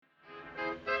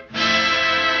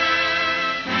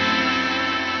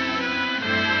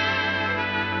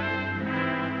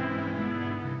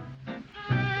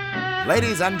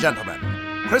Ladies and gentlemen,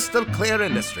 Crystal Clear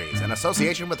Industries, in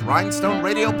association with Rhinestone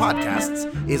Radio Podcasts,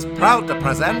 is proud to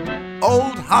present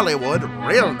Old Hollywood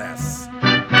Realness.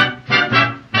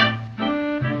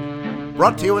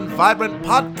 Brought to you in vibrant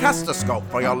podcastoscope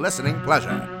for your listening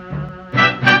pleasure.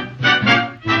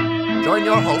 Join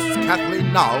your hosts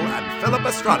Kathleen Null and Philip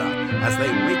Estrada as they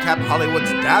recap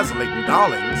Hollywood's dazzling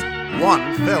darlings,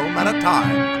 one film at a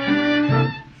time.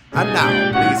 And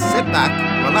now, please sit back,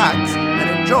 relax, and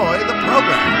enjoy the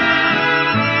program.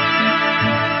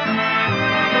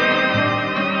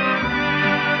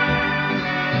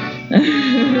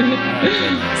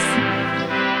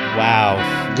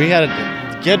 Wow. We had a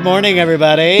good morning,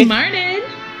 everybody. Morning.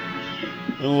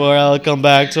 Welcome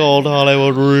back to Old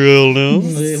Hollywood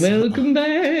Realness. Welcome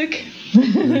back.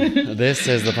 This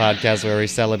is the podcast where we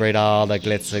celebrate all the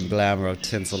glitz and glamour of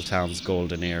Tinseltown's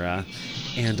golden era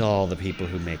and all the people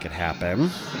who make it happen.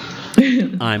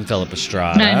 I'm Philip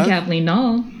Estrada. I'm Kathleen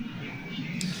Null.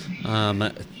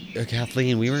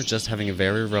 Kathleen, we were just having a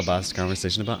very robust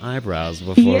conversation about eyebrows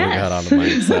before we got on the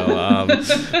mic. So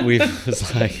we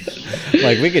was like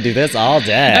we could do this all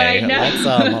day. I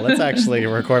know. Let's actually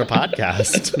record a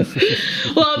podcast.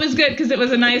 Well, it was good because it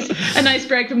was a nice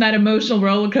break from that emotional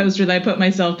roller coaster that I put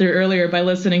myself through earlier by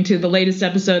listening to the latest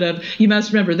episode of You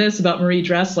Must Remember This about Marie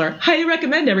Dressler. Highly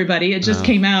recommend, everybody. It just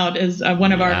came out as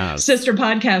one of our sister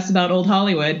podcasts about Old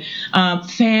Hollywood.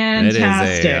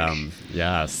 Fantastic.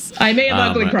 Yes. I may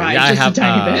have ugly cried a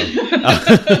tiny bit.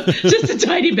 Just a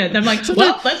tiny bit. I'm like,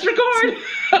 well, let's record.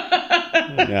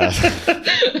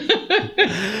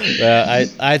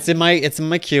 It's in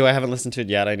my queue. I haven't listened to it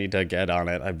yet. I need to get on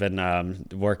it. I've been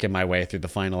working my way through the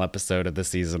final episode of the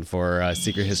season for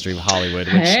Secret History of Hollywood,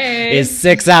 which is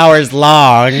 6 hours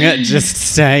long. Just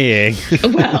saying.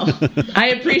 Well, I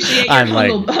appreciate your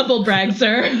humble brag,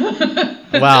 sir.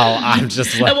 Well, I'm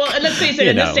just like... Well, let's face it,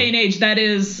 in this day and age, that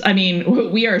is, I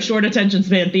mean, we are short attention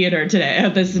span theater today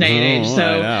at this day and age.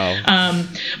 So, I know.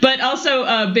 But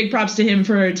also big props to him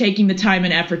for taking the time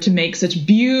and effort to make such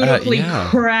beautifully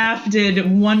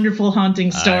crafted, wonderful,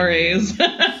 haunting stories.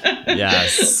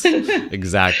 Yes,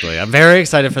 exactly. I'm very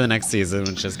excited for the next season,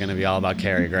 which is going to be all about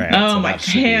Cary Grant. Oh, I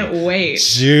can't wait.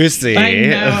 Juicy. I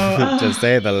know. To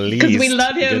say the least. Because we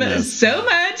love him so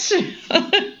much.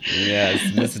 Yes,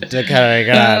 Mr. Cary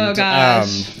Grant. Oh,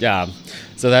 gosh. Yeah.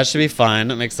 So that should be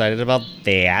fun. I'm excited about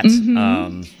that.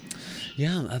 Mm-hmm.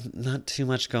 Not too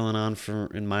much going on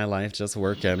in my life. Just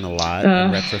working a lot,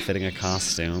 and retrofitting a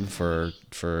costume for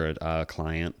a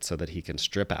client so that he can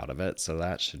strip out of it. So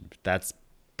that's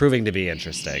proving to be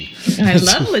interesting. I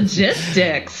love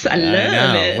logistics. I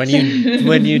love it.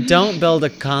 When you don't build a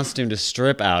costume to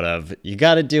strip out of, you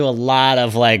got to do a lot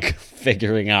of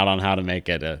figuring out on how to make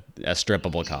it a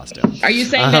strippable costume. Are you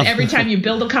saying that every time you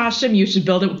build a costume, you should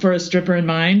build it for a stripper in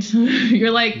mind?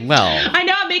 You're like, well, I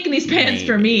know I'm making these pants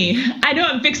for me. I know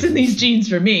I'm fixing these jeans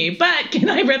for me, but can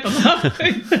I rip them up?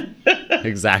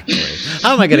 Exactly.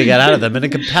 How am I going to get out of them in a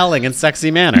compelling and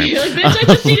sexy manner? You're like, bitch, I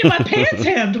just needed my pants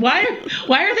hemmed. Why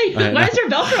is there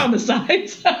Velcro on the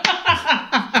sides?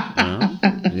 Well,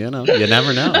 you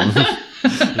never know.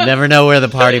 You never know where the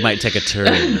party might take a turn,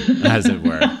 as it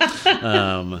were.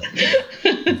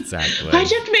 Exactly. Why'd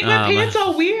you have to make my pants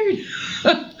all weird?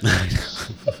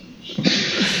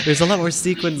 There's a lot more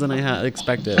sequins than I had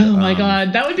expected. Oh my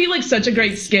god, that would be such a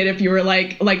great skit if you were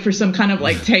like for some kind of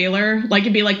tailor,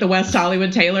 it'd be like the West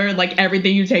Hollywood tailor,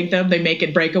 everything you take them, they make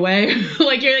it breakaway. You're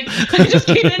like, I just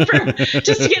came in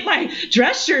just to get my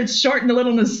dress shirts shortened a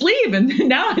little in the sleeve, and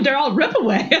now they're all rip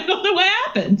away. I don't know what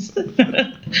happens.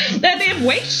 That they have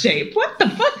waist shape. What the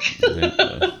fuck?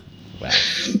 Well,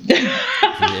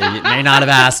 you may not have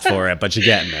asked for it, but you're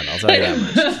getting it. I'll tell you that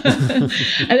much.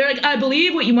 And they're like, I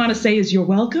believe what you want to say is you're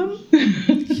welcome.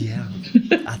 Yeah.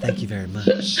 Thank you very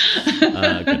much.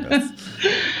 Goodness.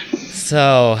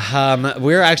 So,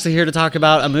 we're actually here to talk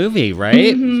about a movie,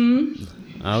 right?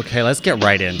 Mm-hmm. Okay, let's get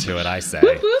right into it, I say.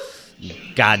 Whoop, whoop.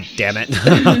 God damn it.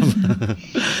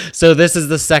 So this is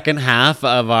the second half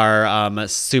of our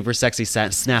super sexy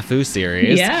snafu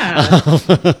series. Yeah.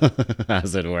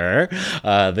 As it were.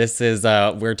 This is,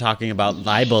 we're talking about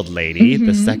Libeled Lady,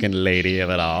 the second lady of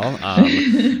it all.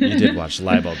 You did watch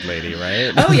Libeled Lady,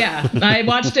 right? Oh, yeah. I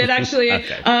watched it actually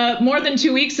more than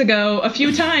 2 weeks ago, a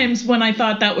few times when I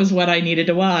thought that was what I needed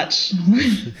to watch.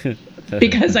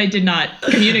 Because I did not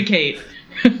communicate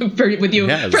with you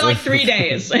for 3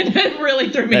 days, and it really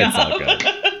threw me off.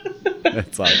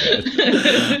 It's all good.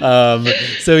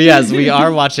 So yes, we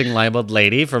are watching Libeled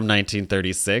Lady from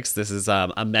 1936. This is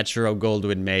a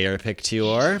Metro-Goldwyn-Mayer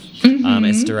picture.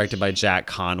 It's directed by Jack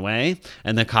Conway,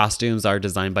 and the costumes are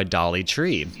designed by Dolly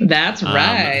Tree. That's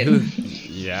right.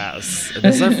 Yes.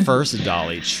 This is our first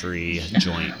Dolly Tree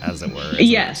joint, as it were.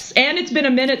 Yes. And it's been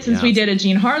a minute since we did a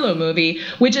Jean Harlow movie,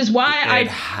 which is why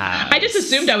I just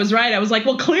assumed I was right. I was like,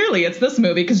 well, clearly it's this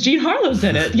movie because Jean Harlow's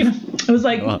in it. You know, I was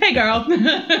like, hey, girl.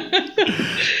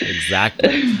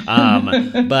 Exactly.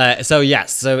 But so,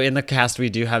 yes. So in the cast, we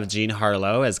do have Jean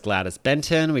Harlow as Gladys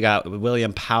Benton. We got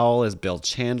William Powell as Bill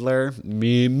Chandler.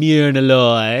 Myrna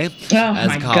Loy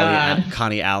as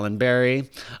Connie Allenberry.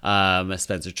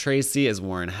 Spencer Tracy as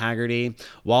Warren Haggerty.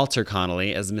 Walter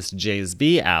Connolly as Miss James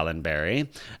B. Allenberry.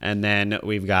 And then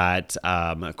we've got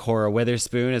Cora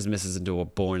Witherspoon as Mrs.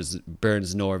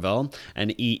 Burns Norville.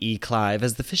 And E.E. Clive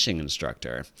as the fishing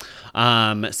instructor.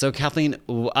 So Kathleen,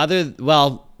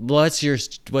 what's your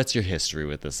history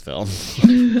with this film?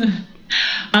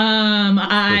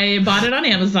 I bought it on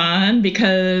Amazon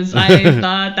because I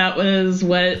thought that was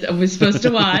what I was supposed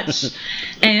to watch,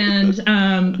 and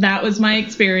that was my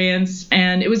experience,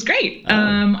 and it was great.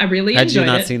 I really enjoyed it. Had you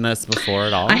not seen this before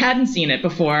at all? I hadn't seen it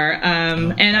before,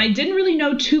 and I didn't really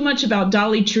know too much about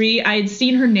Dolly Tree. I had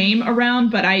seen her name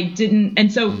around, but I didn't,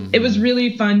 and so it was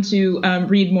really fun to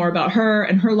read more about her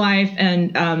and her life,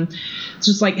 and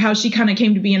just like how she kind of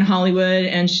came to be in Hollywood,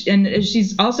 and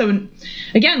she's also,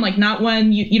 again, like not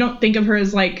one you don't think of her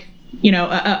as like, you know,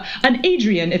 an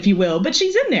Adrian, if you will, but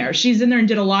she's in there and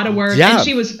did a lot of work. Yeah. And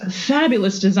she was a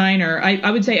fabulous designer.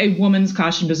 I would say a woman's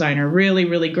costume designer. Really,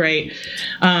 really great.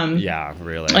 Yeah,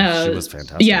 really. She was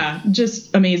fantastic. Yeah,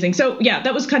 just amazing. So yeah,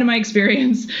 that was kind of my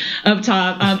experience up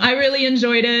top. I really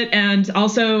enjoyed it. And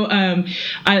also,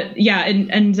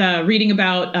 reading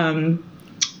about,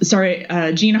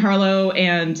 Jean Harlow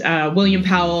and William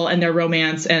Powell and their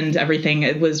romance and everything.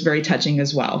 It was very touching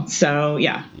as well. So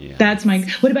yeah. That's my.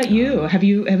 What about you? Have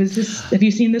you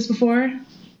seen this before?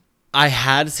 I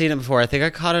had seen it before. I think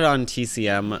I caught it on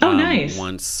TCM nice.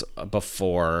 Once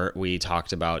before we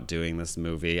talked about doing this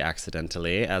movie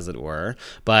accidentally, as it were.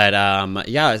 But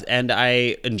and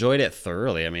I enjoyed it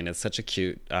thoroughly. I mean, it's such a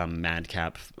cute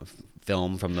madcap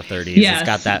film from the 30s. Yes. It's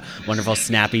got that wonderful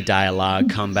snappy dialogue,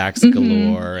 comebacks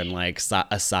galore, and like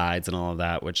asides and all of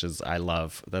that, which is I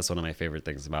love. That's one of my favorite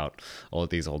things about all of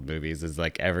these old movies is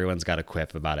like everyone's got a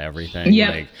quip about everything. Yep.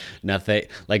 Like nothing,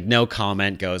 like no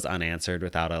comment goes unanswered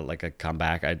without a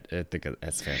comeback. I think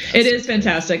it's fantastic. It is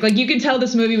fantastic. Like you can tell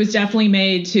this movie was definitely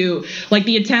made to, like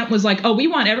the intent was like, oh, we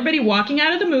want everybody walking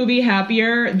out of the movie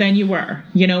happier than you were,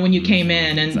 you know, when you came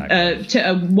in, and exactly. To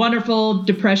a wonderful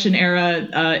Depression era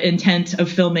intent of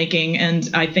filmmaking, and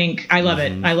I think I love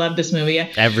it. I love this movie.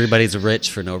 Everybody's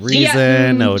rich for no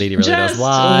reason. Nobody really knows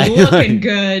why. Looking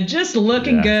good, just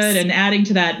looking Yes. good, and adding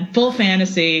to that full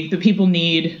fantasy that people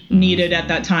needed at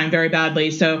that time very badly.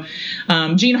 So,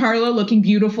 Jean Harlow looking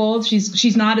beautiful.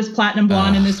 She's not as platinum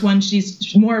blonde in this one.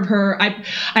 She's more of her. I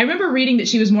remember reading that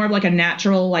she was more of like a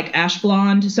natural like ash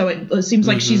blonde. So it seems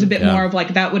like she's a bit more of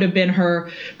like that would have been her,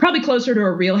 probably closer to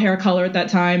her real hair color at that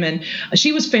time. And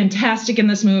she was fantastic in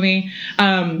this movie.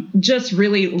 Just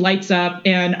really lights up.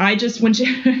 And I just, when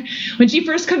she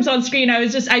first comes on screen, I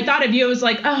thought of you. I was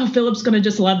like, oh, Philip's going to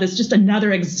just love this. Just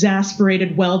another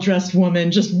exasperated, well-dressed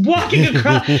woman just walking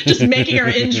across, just making her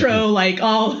intro like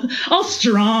all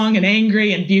strong and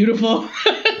angry and beautiful.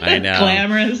 I know.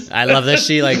 Glamorous. I love that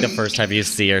she, like, the first time you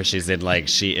see her, she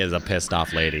is a pissed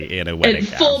off lady in a wedding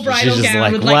gown. Full bridal She's just gown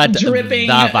like, with like what dripping,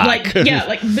 the fuck?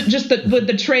 like with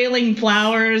the trailing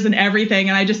flowers and everything.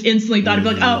 And I just instantly thought of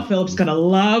like, oh, Philip's gonna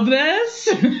love this.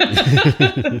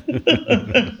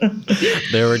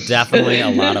 There were definitely a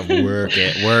lot of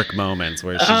work moments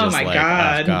where she's just like,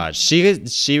 God. oh god,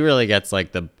 she really gets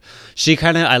like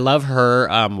I love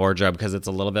her wardrobe because it's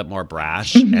a little bit more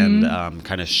brash and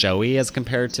kind of showy as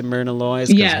compared to Myrna Loy's,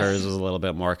 because hers was a little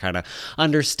bit more kind of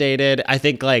understated. I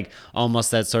think like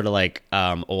almost that sort of like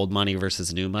old money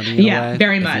versus new money in a way,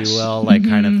 very if much. you will, like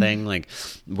kind of thing. Like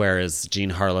whereas Jean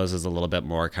Harlow's is a little bit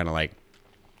more kind of like,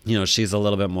 you know, she's a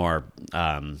little bit more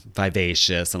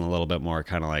vivacious and a little bit more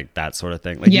kind of like that sort of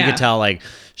thing. Like you could tell like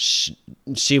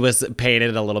she was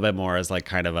painted a little bit more as like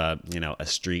kind of a, you know, a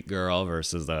street girl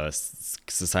versus a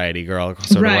society girl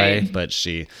sort of way. But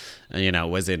she, you know,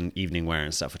 was in evening wear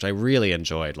and stuff, which I really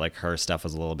enjoyed. Like her stuff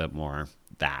was a little bit more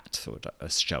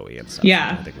showy and stuff.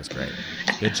 Yeah. I think was great.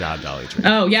 Good job, Dolly Tree.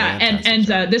 Oh yeah. And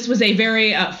this was a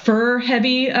very fur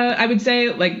heavy, I would say,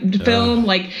 like film.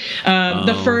 Like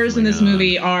the furs in this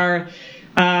movie are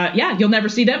you'll never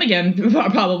see them again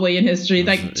probably in history.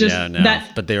 Like just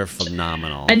but they were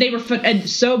phenomenal. And they were and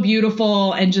so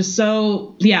beautiful and just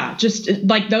so just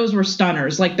like those were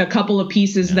stunners. Like the couple of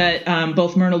pieces that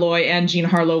both Myrna Loy and Jean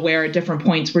Harlow wear at different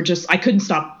points were just, I couldn't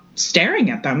stop staring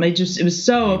at them. It was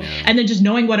so, and then just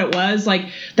knowing what it was, like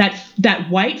that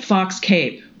white fox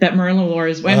cape that Myrna Loy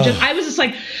is. I was just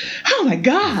like, oh my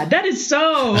God, that is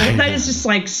just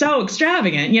like so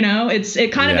extravagant.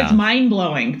 It's mind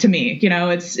blowing to me.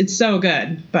 It's so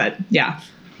good. But yeah.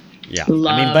 Yeah,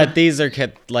 Love. I mean, but these are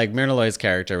like Myrna Loy's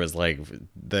character was like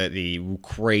the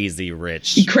crazy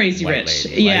rich, lady.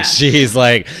 Yeah, like, she's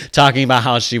like talking about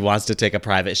how she wants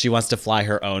to she wants to fly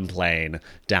her own plane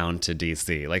down to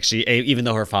DC. Like even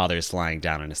though her father's flying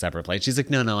down in a separate plane, she's like,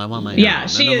 no, I want my own. Yeah,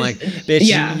 she and I'm is. Like, bitch,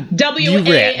 yeah,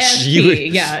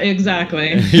 WASD. Yeah,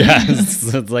 exactly.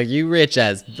 Yes, it's like you rich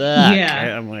as fuck.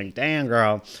 Yeah, I'm like, damn,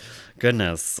 girl,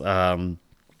 goodness.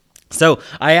 So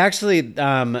I actually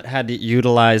had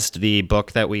utilized the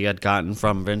book that we had gotten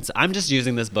from Vince. I'm just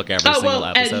using this book every single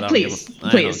episode. Please.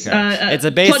 It's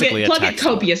basically plug it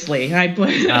copiously.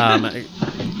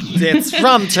 It's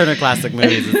from Turner Classic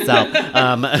Movies itself.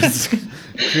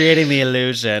 Creating the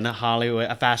Illusion,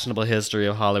 a fashionable history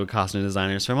of Hollywood costume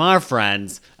designers from our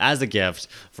friends as a gift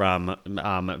from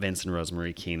Vince and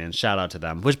Rosemary Keenan. Shout out to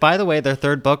them. Which, by the way, their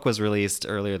third book was released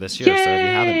earlier this year. Yay! So if you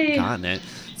haven't gotten it,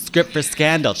 Script for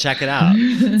Scandal, check it out.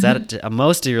 It's at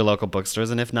most of your local bookstores,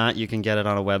 and if not, you can get it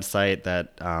on a website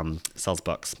that sells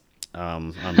books.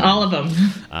 All of them.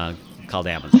 Called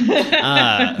Amazon.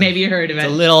 Maybe you heard of it.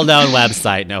 It's a little known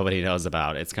website nobody knows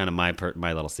about. It's kind of my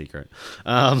little secret.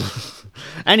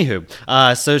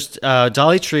 Anywho, so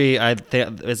Dolly Tree, I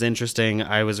think is interesting.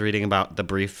 I was reading about the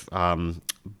brief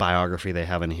biography they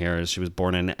have in here. She was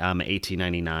born in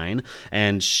 1899,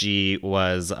 and she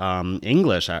was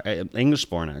English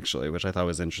born actually, which I thought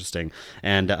was interesting.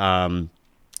 And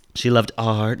she loved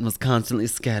art and was constantly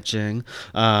sketching.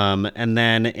 And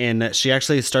then she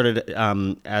actually started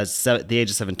the age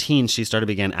of 17. She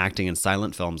began acting in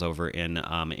silent films over in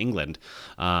England,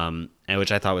 and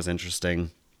which I thought was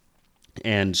interesting.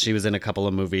 And she was in a couple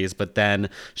of movies, but then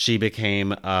she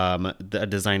became a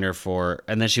designer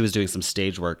and then she was doing some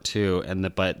stage work too.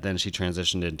 But then she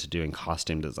transitioned into doing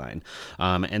costume design.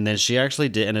 And then she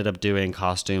actually ended up doing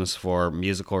costumes for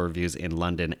musical reviews in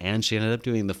London, and she ended up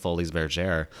doing the Folies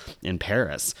Bergère in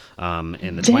Paris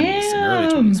in the 20s and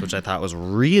early 20s, which I thought was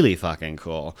really fucking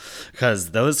cool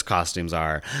because those costumes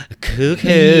are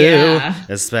cuckoo,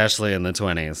 especially in the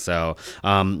 20s. So,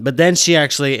 but then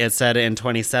it said in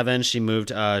 27, she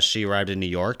arrived in New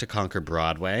York to conquer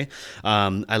Broadway.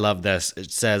 I love this.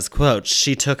 It says, quote,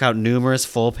 she took out numerous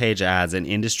full-page ads in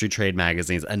industry trade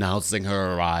magazines announcing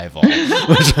her arrival.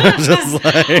 Which I'm just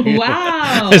like, wow.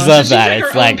 I love that.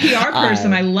 She's like her own PR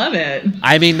person. I love it.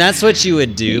 I mean, that's what you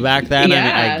would do back then. Yeah.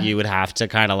 I mean, you would have to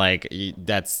kind of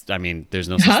there's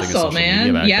no such thing as social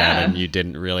media back then. And you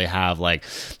didn't really have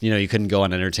you couldn't go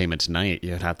on Entertainment Tonight.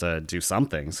 You'd have to do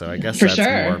something. So I guess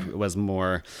was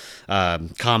more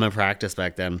common practice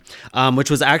back then, which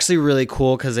was actually really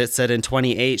cool because it said in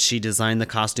 28 she designed the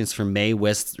costumes for Mae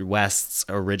West's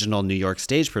original New York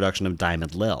stage production of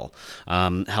Diamond Lil,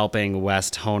 helping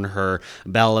West hone her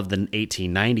Belle of the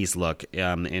 1890s look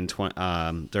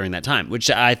during that time, which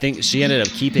I think she ended up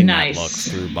keeping that look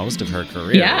through most of her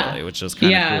career, really, which was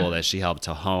kind of cool that she helped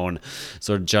to hone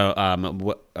sort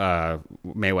of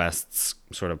Mae West's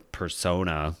sort of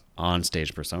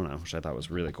on-stage persona, which I thought was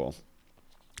really cool.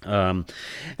 And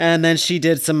then she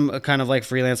did some kind of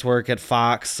freelance work at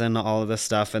Fox and all of this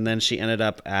stuff, and then she ended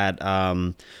up at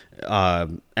MGM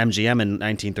in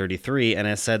 1933, and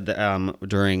it said that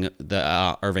during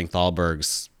the Irving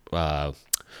Thalberg's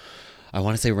I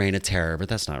want to say Reign of Terror, but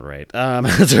that's not right.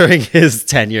 During his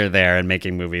tenure there and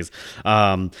making movies.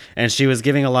 And she was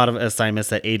giving a lot of assignments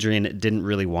that Adrian didn't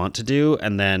really want to do,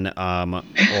 and then,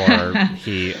 or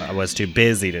he was too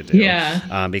busy to do.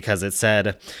 Yeah. Because it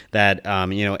said that,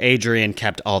 Adrian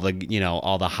kept all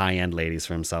the high-end ladies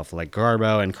for himself, like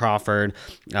Garbo and Crawford.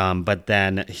 But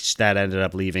then that ended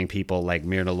up leaving people like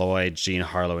Myrna Loy, Jean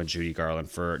Harlow, and Judy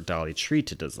Garland for Dolly Tree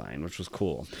to design, which was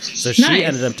cool. So she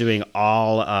ended up doing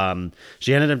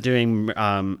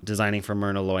designing for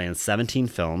Myrna Loy in 17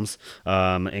 films,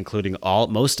 including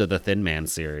most of the Thin Man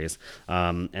series.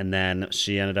 And then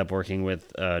she ended up working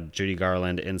with Judy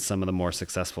Garland in some of the more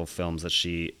successful films that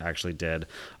she actually did,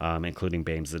 including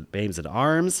Babes at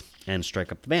Arms and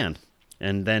Strike Up the Band.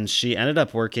 And then she ended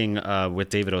up working with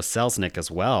David O. Selznick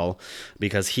as well,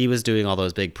 because he was doing all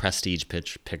those big prestige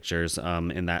pictures at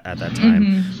that time.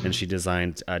 Mm-hmm. And she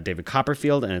designed David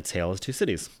Copperfield and A Tale of Two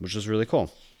Cities, which was really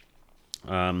cool.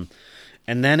 And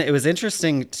then it was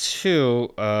interesting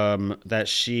too that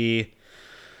she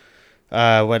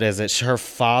what is it? Her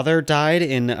father died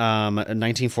in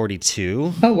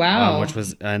 1942. Oh wow! Which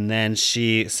was, and then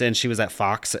she was at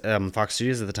Fox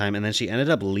Studios at the time, and then she ended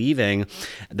up leaving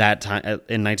that time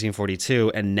in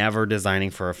 1942 and never designing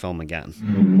for a film again.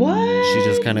 What? She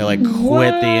just kind of like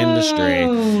quit the industry,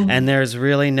 and there's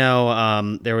really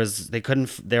no there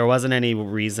wasn't any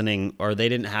reasoning, or they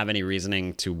didn't have any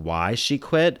reasoning to why she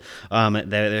quit.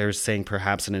 They're saying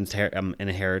perhaps an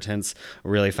inheritance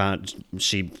really found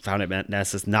it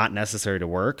not necessary to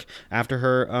work after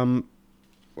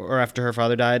her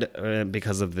father died,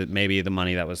 because of maybe the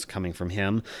money that was coming from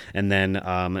him, and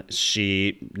then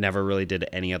she never really did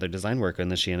any other design work, and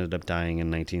then she ended up dying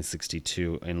in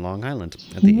 1962 in Long Island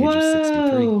at the age of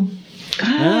 63.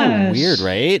 Oh, weird,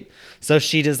 right? So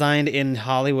she designed in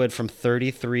Hollywood from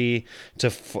 33 to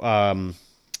from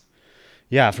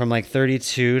like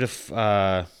 32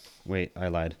 to wait, I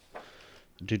lied.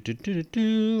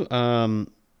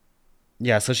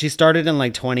 Yeah, so she started in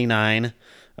like 29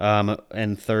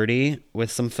 and 30 with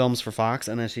some films for Fox,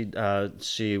 and then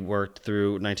she worked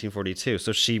through 1942.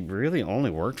 So she really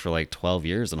only worked for like 12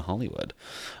 years in Hollywood.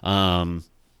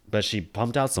 But she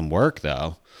pumped out some work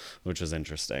though, which was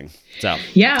interesting. So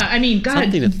yeah, I mean, God,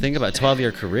 something to think about.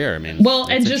 12-year career. I mean, well,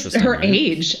 and just her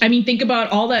age. I mean, think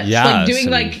about all that. Yeah, like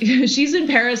doing she's in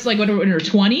Paris like in her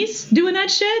 20s doing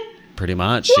that shit. Pretty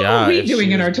much, what yeah. What were we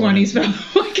doing in our 20s,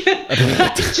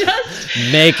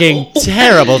 just making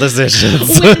terrible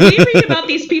decisions. When we read about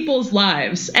these people's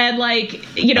lives, and like,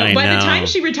 you know, by the time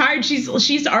she retired,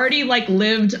 she's already like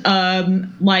lived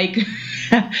like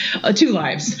 2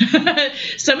 lives.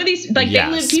 Some of these, like,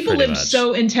 people lived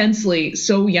so intensely,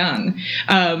 so young.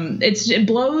 It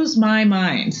blows my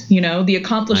mind, you know, the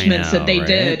accomplishments that they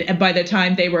did by the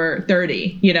time they were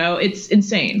 30. You know, it's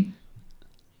insane.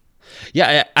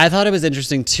 Yeah, I thought it was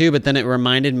interesting too, but then it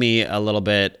reminded me a little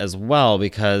bit as well,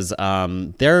 because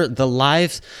the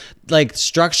lives, like,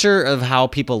 structure of how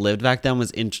people lived back then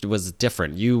was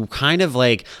different. You kind of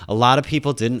like, a lot of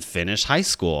people didn't finish high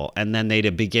school, and then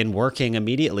they'd begin working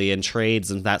immediately in trades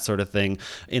and that sort of thing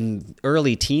in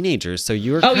early teenagers. So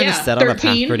you were kind of set 13. On a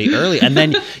path pretty early, and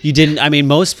then you didn't. I mean,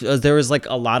 there was like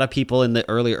a lot of people in the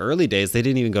early days, they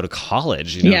didn't even go to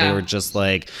college. You know, they were just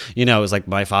like, you know, it was like,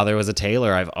 my father was a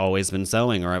tailor, I've always been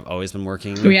sewing, or I've always been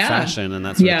working in fashion and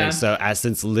that sort of thing. So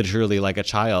since literally like a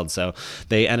child, so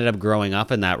they ended up growing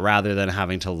up in that rather than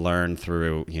having to learn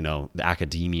through, you know, the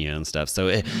academia and stuff.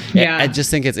 So I just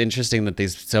think it's interesting that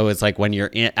so it's like when you're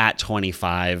at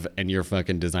 25 and you're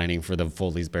fucking designing for the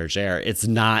Folies Bergère, it's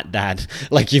not that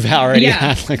like you've already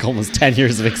had like almost 10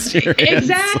 years of experience.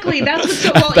 Exactly. That's what's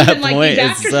so, well, even like these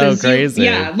actresses. It's so crazy.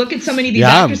 Look at so many of these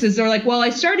actresses. They're like, well,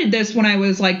 I started this when I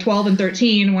was like 12 and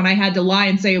 13, when I had to lie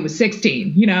and say it was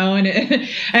 16, you know, and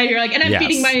you're like, and I'm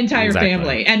feeding my entire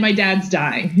family, and my dad's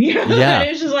dying. You know? And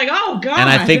it's just like, oh God. And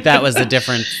I think that was the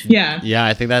difference.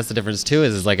 I think that's the difference too,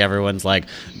 is like everyone's like,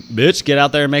 bitch, get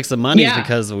out there and make some money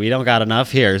because we don't got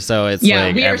enough here. So it's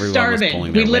like we are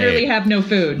starving. We literally have no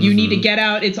food. You need to get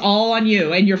out. It's all on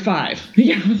you, and you're 5.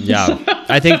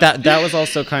 I think that was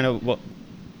also kind of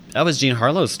that was Jean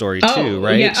Harlow's story too,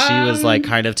 right? Yeah. She was like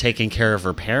kind of taking care of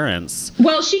her parents.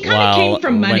 Well, she kind of came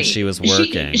from money when she was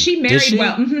working. She married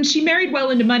well. Mm-hmm. She married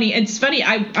well into money. It's funny.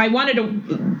 I wanted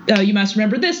to. You must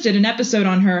remember this. Did an episode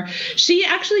on her. She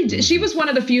actually did, she was one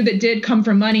of the few that did come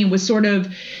from money and was sort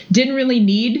of didn't really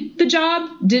need the job,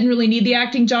 didn't really need the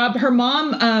acting job. Her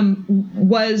mom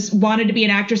wanted to be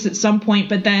an actress at some point,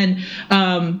 but then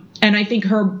and I think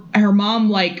her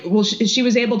mom she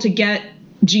was able to get.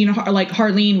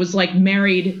 Harleen was like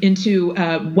married into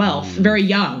wealth very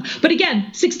young, but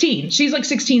again 16, she's like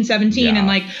 16, 17 and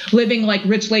like living like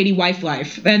rich lady wife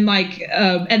life, and like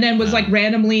and then was like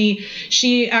randomly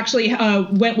she actually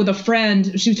went with a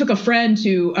friend. She took a friend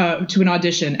to an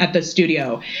audition at the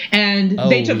studio, and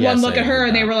they took one look at her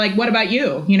and they were like, what about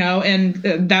you, you know, and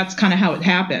that's kind of how it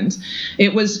happened. She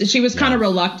was kind of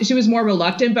reluctant. She was more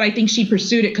reluctant, but I think she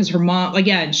pursued it because her mom,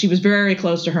 again, she was very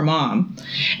close to her mom,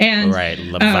 and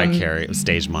vicarious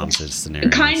stage mom scenario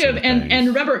kind of, and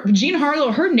remember Jean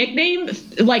Harlow, her nickname,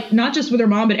 like not just with her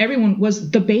mom but everyone,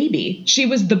 was the baby. She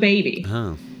was the baby.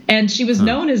 And she was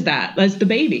known as that, as the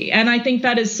baby. And I think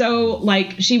that is so,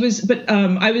 like, she was, but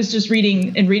I was just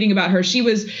reading about her. She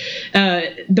was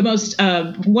the most,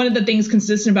 one of the things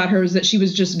consistent about her is that she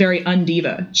was just very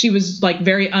undiva. She was like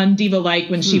very undiva-like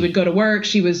when she would go to work.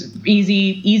 She was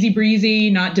easy breezy,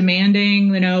 not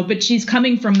demanding, you know, but she's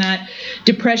coming from that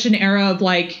Depression era of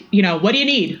like, you know, what do you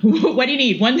need? What do you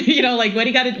need? One, you know, like, what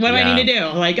do I need to do?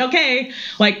 Like, okay,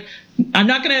 like, I'm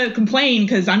not going to complain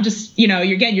because I'm just, you know,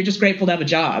 you're just grateful to have a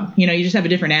job. You know, you just have a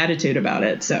different attitude about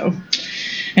it. So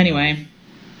anyway,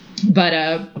 But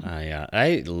yeah,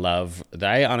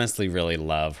 I honestly really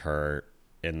love her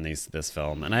in this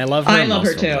film, and I love her. I love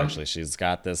her films, too. Actually, she's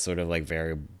got this sort of like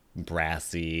very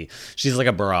brassy. She's like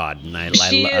a broad, and I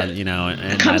you know,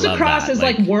 and comes I love across that. as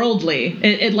like worldly.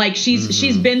 It like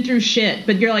she's been through shit,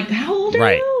 but you're like, how old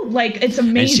are you? Like, it's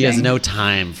amazing. And she has no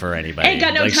time for anybody. Ain't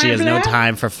got no like time she has for no that?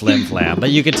 time for flim flam.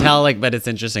 But you could tell, like, but it's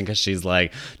interesting because she's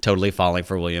like totally falling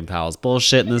for William Powell's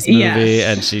bullshit in this movie,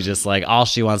 and she just like all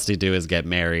she wants to do is get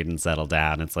married and settle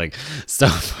down. It's like so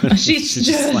funny. She's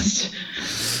just like,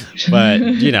 but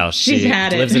you know, she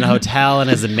lives in a hotel and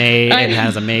is a maid and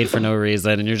has a maid for no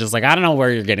reason, and you're just like, I don't know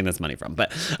where you're getting this money from,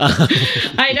 but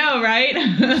I know, right?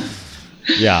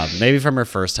 Yeah, maybe from her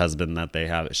first husband that they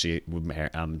have.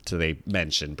 They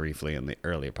mentioned briefly in the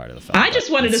earlier part of the film. I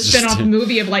just wanted to spin off a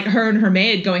movie of like her and her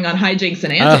maid going on hijinks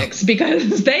and antics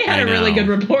because they had a really good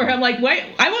rapport. I'm like, wait,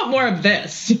 I want more of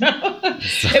this.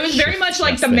 It was very much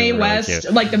like the Mae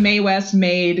West, like the Mae West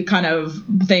maid kind of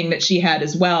thing that she had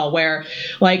as well, where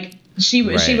like she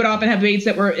would often have maids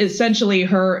that were essentially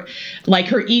her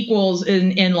equals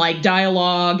in like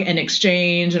dialogue and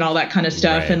exchange and all that kind of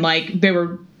stuff, and like they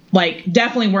were. Like,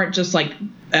 definitely weren't just like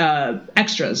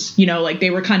extras, you know, like they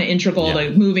were kind of integral to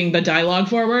moving the dialogue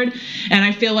forward. And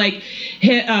I feel like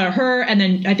her, and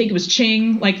then I think it was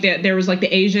Ching, like there was like the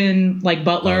Asian like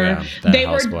butler. They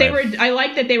were. I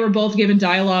like that they were both given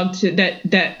dialogue to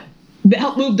that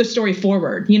helped move the story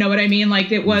forward. You know what I mean?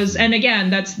 Like it was, and again,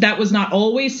 that was not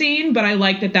always seen, but I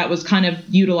like that was kind of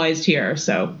utilized here.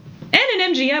 So, and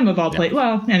an MGM of all places.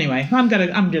 Well, anyway,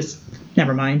 I'm just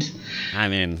never mind. I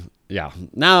mean. Yeah.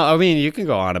 No, I mean, you can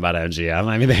go on about MGM.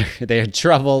 I mean, they're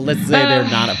trouble. Let's say they're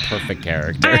not a perfect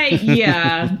character.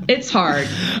 Yeah, it's hard.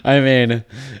 I mean,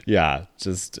 yeah,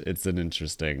 just it's an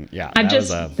interesting. Yeah.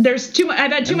 There's too much.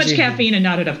 I've had too much caffeine and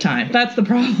not enough time. That's the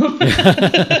problem.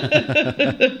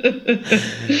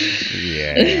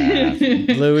 Yeah.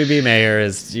 Louis B. Mayer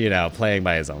is, playing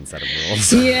by his own set of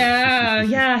rules.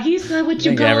 Yeah. He's what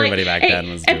you call everybody back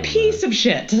then was a piece of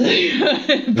shit.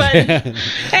 But.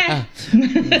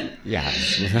 Yeah.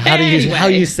 How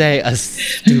you say a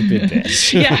stupid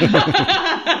bitch? Yeah.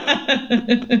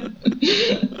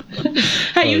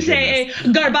 How you say a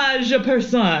garbage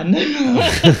person?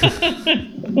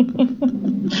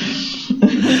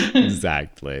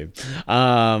 Exactly.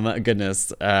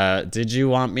 Goodness. Did you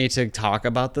want me to talk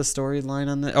about the storyline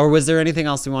on the, or was there anything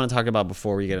else we want to talk about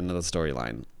before we get into the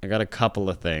storyline? I got a couple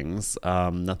of things. I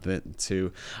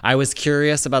was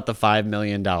curious about the $5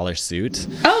 million suit.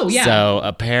 Oh, yeah. So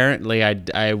apparently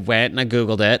I went and I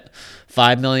Googled it.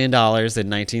 $5 million in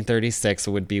 1936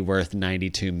 would be worth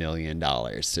 $92 million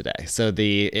today. So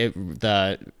the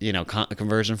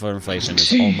conversion for inflation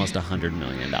is almost $100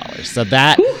 million. So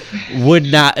that would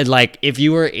not, like, if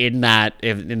you were in that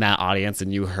audience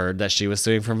and you heard that she was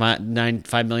suing for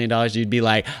 $5 million, you'd be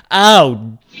like,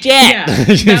 oh shit.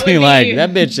 Yeah, you'd be like,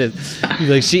 that bitch is,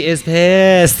 like, she is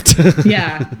pissed.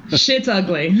 Yeah, shit's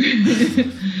ugly.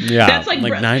 Yeah, that's like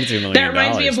 $92 million. That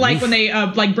reminds me of like when they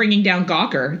like bringing down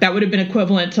Gawker. That would have been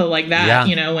equivalent to like that,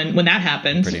 when that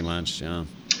happened. Pretty much, yeah.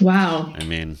 Wow. I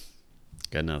mean,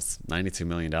 goodness, $92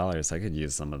 million. I could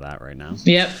use some of that right now.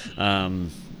 Yep.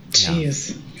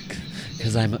 Jeez.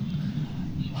 Because I'm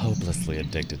hopelessly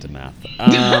addicted to math.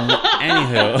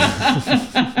 Anywho.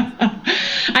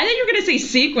 I think you were gonna say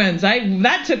sequins.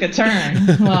 That took a turn.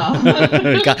 Wow.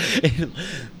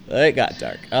 It got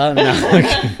dark. No.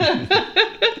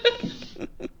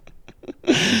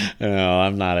 No,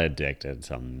 I'm not addicted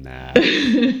to math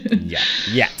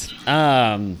yet.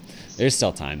 There's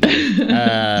still time.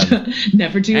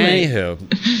 Never too late.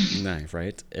 Anywho, nice,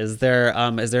 right? Is there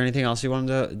anything else you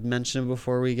wanted to mention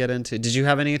before we get into? Did you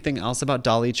have anything else about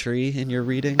Dolly Tree in your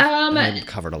reading? I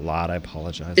covered a lot. I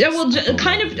apologize. Yeah, well,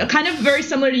 kind of very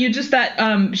similar to you. Just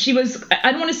that she was.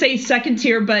 I don't want to say second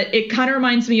tier, but it kind of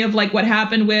reminds me of like what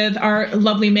happened with our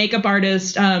lovely makeup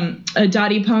artist,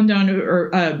 Dottie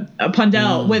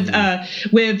Pondell,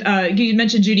 with you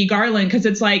mentioned Judy Garland, because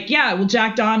it's like, yeah, well,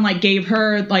 Jack Dawn like gave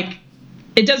her like.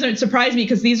 It doesn't surprise me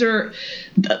because these are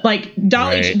like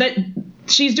Dolly that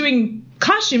she's doing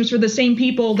costumes for the same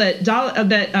people that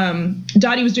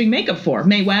Dottie was doing makeup for.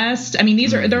 Mae West. I mean,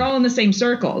 they're all in the same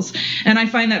circles, and I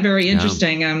find that very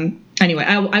interesting. Anyway,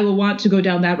 I will want to go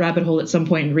down that rabbit hole at some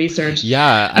point in research.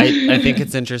 Yeah, I think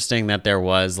it's interesting that there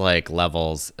was like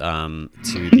levels to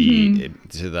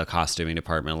the costuming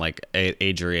department. Like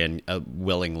Adrian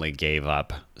willingly gave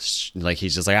up. Like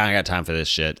he's just like, I got time for this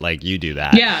shit. Like you do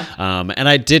that. Yeah. And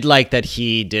I did like that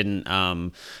he didn't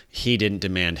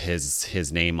demand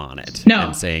his name on it. No.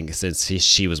 And saying since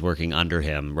she was working under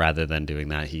him, rather than doing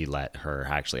that, he let her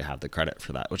actually have the credit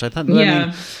for that, which I thought. Yeah. I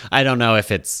mean, I don't know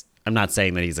if it's. I'm not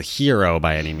saying that he's a hero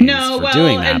by any means for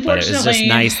doing that, but it's just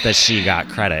nice that she got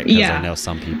credit, because I know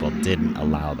some people didn't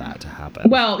allow that to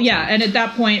happen. Well, yeah, and at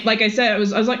that point, like I said, I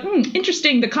was like,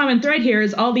 interesting. The common thread here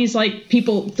is all these like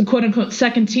people, the quote unquote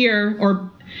second tier, or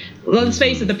let's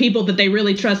face it, the people that they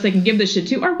really trust they can give this shit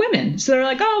to are women. So they're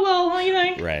like, oh, well, you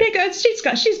know, right.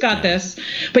 She's got this.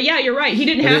 But yeah, you're right. He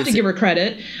didn't have to give her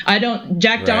credit.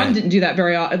 Jack Dawn didn't do that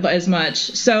as much.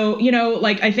 So, you know,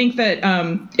 like, I think that,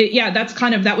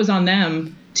 that was on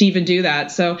them to even do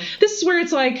that. So this is where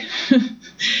it's like,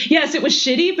 yes, it was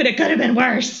shitty, but it could have been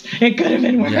worse. It could have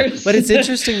been worse. Yeah. But it's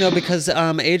interesting though, because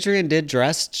Adrian did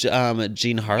dress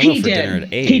Jean Harlow for dinner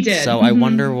at 8. He did. So I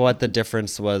wonder what the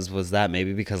difference was. Was that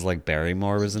maybe because like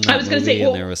Barrymore was in that movie? I was going to say,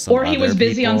 and there was some or he was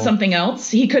busy on something else.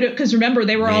 He could have, because remember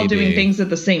they were all doing things at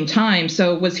the same time.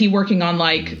 So was he working on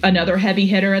like another heavy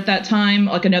hitter at that time,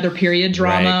 like another period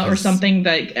drama or something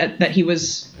that he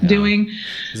was doing?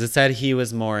 Because it said he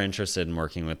was more interested in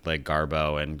working with like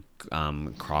Garbo and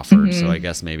Crawford, so I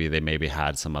guess maybe they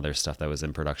had some other stuff that was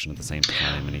in production at the same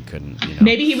time, and he couldn't. You know,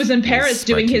 maybe he was in Paris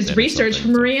doing his research for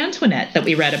Marie Antoinette that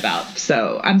we read about.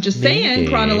 So I'm just saying,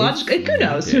 chronologically, who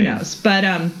knows? But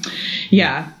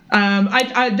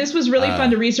this was really fun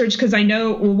to research, because I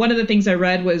know one of the things I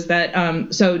read was that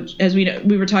so as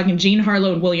we were talking, Jean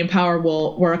Harlow and William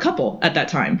Powell were a couple at that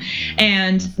time,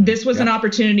 and this was an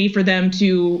opportunity for them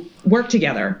to work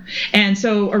together. And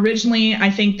so originally I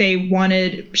think they were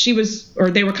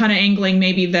kind of angling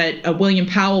maybe that William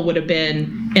Powell would have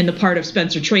been in the part of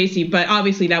Spencer Tracy, but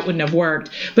obviously that wouldn't have worked.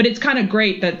 But it's kind of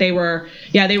great that they were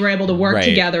able to work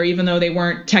together, even though they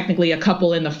weren't technically a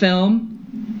couple in the film.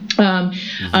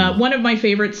 One of my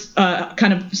favorites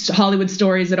kind of Hollywood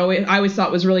stories that I always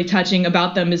thought was really touching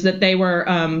about them is that they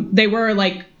were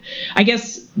like, I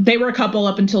guess they were a couple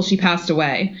up until she passed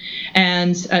away.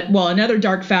 And another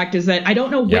dark fact is that I don't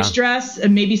know which dress,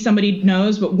 and maybe somebody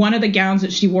knows, but one of the gowns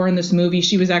that she wore in this movie,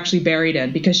 she was actually buried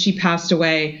in, because she passed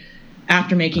away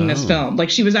after making this film. Like,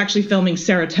 she was actually filming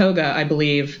Saratoga, I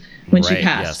believe, when she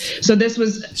passed. Yes. So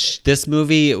this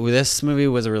movie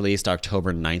was released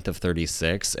October 9th of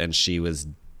 36, and she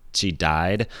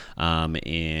died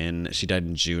in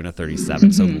June of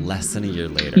 37. So less than a year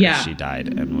later she died,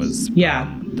 and was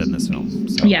in this film.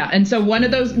 So. Yeah, and so one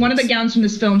of the gowns from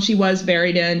this film she was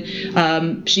buried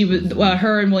in. She was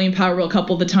her and William Powell were a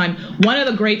couple at the time. One of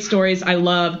the great stories I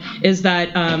love is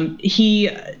that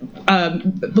a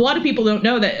lot of people don't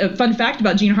know that. A fun fact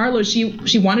about Jean Harlow,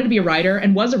 she wanted to be a writer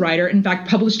and was a writer. In fact,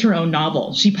 published her own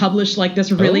novel. She published like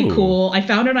this really cool. I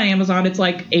found it on Amazon. It's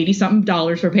like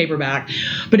 $80-something for paperback,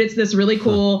 but it's this really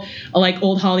cool like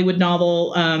old Hollywood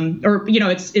novel. Or you know,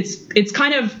 it's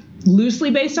kind of loosely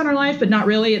based on her life, but not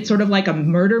really. It's sort of like a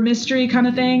murder mystery kind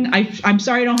of thing. I'm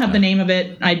sorry I don't have the name of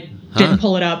it. I didn't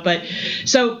pull it up, but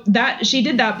so that she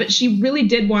did that, but she really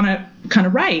did want to kind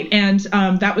of write, and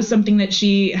that was something that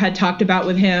she had talked about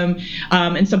with him,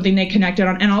 and something they connected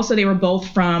on. And also they were both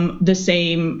from the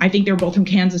same, I think they were both from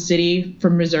Kansas City,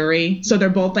 from Missouri, so they're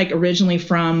both like originally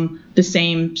from the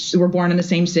same, were born in the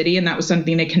same city, and that was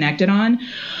something they connected on.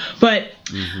 But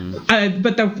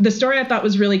but the story I thought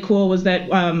was really cool was that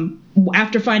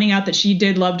after finding out that she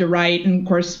did love to write, and of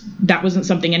course that wasn't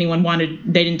something anyone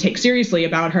they didn't take seriously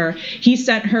about her, he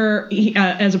sent her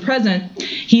as a present,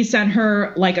 he sent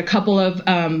her like a couple of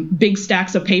big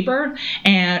stacks of paper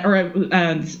or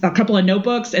a couple of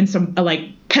notebooks and some like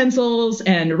pencils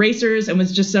and erasers, and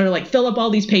was just sort of like, fill up all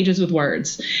these pages with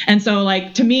words. And so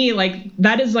like, to me, like,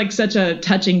 that is like such a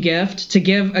touching gift to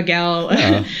give a gal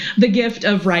the gift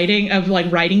of writing, of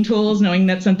like writing tools, knowing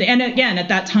that something. And again, at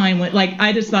that time, like,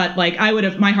 I just thought like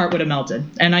my heart would have melted,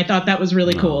 and I thought that was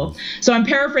really cool. So I'm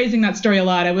paraphrasing that story a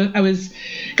lot. I was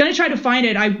gonna try to find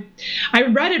it. I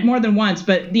read it more than once,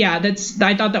 but yeah,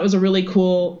 I thought that was a really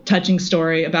cool, touching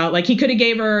story about, like, he could have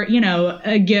gave her, you know,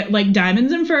 like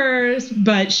diamonds and furs,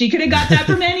 but she could have got that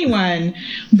from anyone.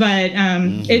 But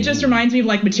it just reminds me of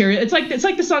like Material. It's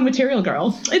like the song Material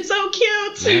Girl. It's so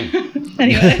cute.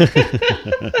 Anyway.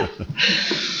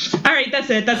 All right, that's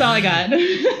it. That's all I got.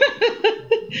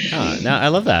 No, I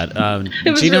love that.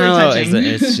 Gina Harlow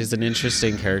she's an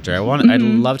interesting character. I'd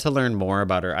love to learn more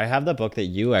about her. I have the book that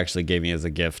you actually gave me as a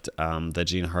gift, the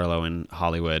Jean Harlow in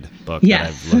Hollywood book that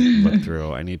I've looked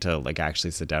through. I need to like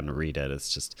actually sit down and read it.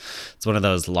 It's one of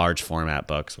those large format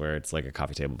books where it's like a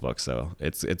coffee table book. So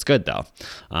it's good though.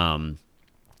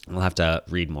 I'll have to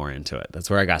read more into it. That's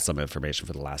where I got some information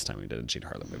for the last time we did a Jean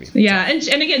Harlow movie. Yeah,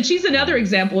 and again, she's another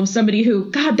example of somebody who,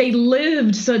 God, they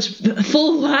lived such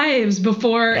full lives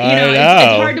before. You know,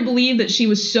 it's hard to believe that she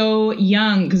was so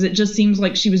young, because it just seems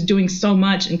like she was doing so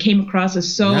much and came across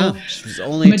as so she was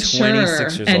only mature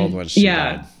 26 years old when she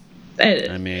died.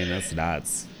 I mean, that's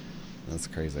nuts. That's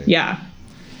crazy. Yeah.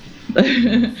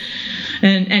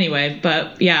 And anyway,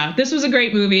 but yeah, this was a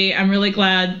great movie. I'm really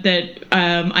glad that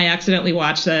I accidentally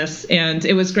watched this, and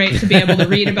it was great to be able to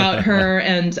read about her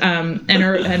and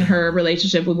her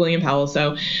relationship with William Powell.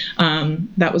 So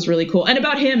that was really cool, and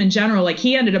about him in general. Like,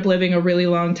 he ended up living a really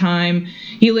long time.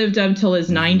 He lived until his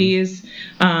 90s.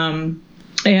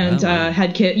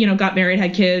 Had kids, got married,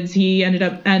 had kids. He ended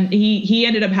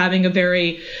up having a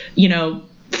very,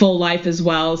 full life as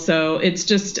well. So it's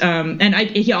just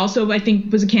he also, I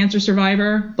think, was a cancer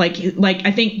survivor. Like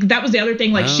I think that was the other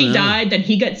thing. Like, she died, then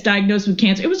he gets diagnosed with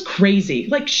cancer. It was crazy.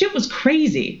 Like, shit was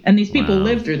crazy, and these people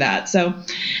lived through that. So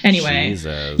anyway,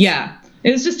 Jesus. Yeah,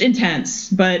 it was just intense.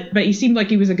 But he seemed like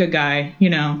he was a good guy,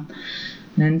 and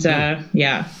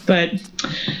but.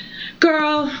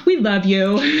 Girl, we love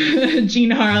you,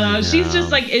 Jean Harlow.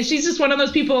 Yeah. She's just one of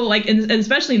those people, like, and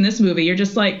especially in this movie, you're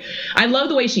just like, I love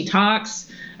the way she talks.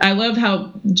 I love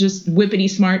how just whippity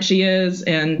smart she is,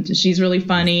 and she's really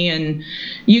funny, and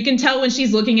you can tell when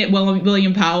she's looking at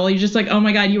William Powell, you're just like, oh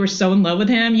my God, you were so in love with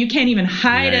him. You can't even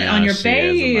hide it on your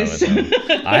face.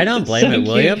 I don't blame it. Cute.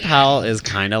 William Powell is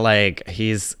kind of like,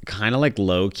 he's kind of like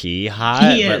low key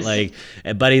hot,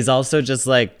 but he's also just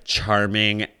like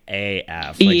charming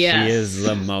AF. Like, he is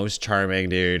the most charming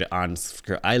dude on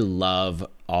screen. I love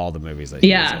all the movies that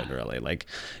he was in, really. Like,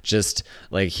 just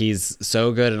like, he's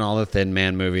so good in all the Thin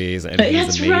Man movies, and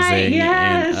he's amazing. Right,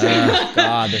 yes. And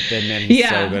God, the Thin Man, he's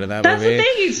so good in that movie. That's the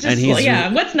thing. He's just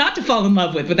what's not to fall in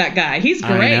love with that guy? He's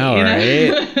great. I know,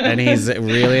 right? And he's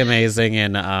really amazing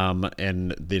in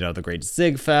The Great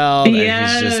Ziegfeld.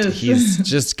 Yes. And he's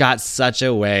just got such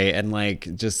a way, and like,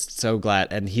 just so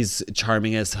glad. And he's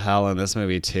charming as hell in this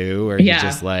movie too, where he's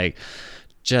just like,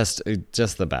 just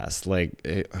the best. Like,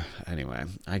 anyway,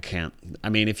 I can't. I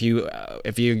mean, if you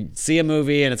see a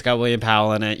movie and it's got William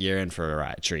Powell in it, you're in for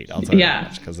a treat. I'll tell you that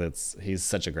much, because he's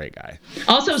such a great guy.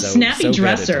 Also, snappy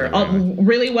dresser,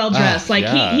 really well dressed.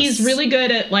 He's really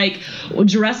good at like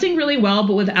dressing really well,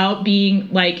 but without being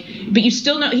like. But you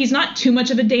still know he's not too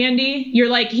much of a dandy. You're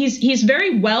like, he's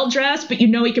very well dressed, but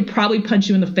he could probably punch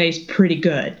you in the face pretty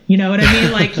good. You know what I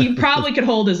mean? Like, he probably could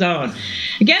hold his own.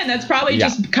 Again, that's probably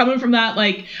just coming from that,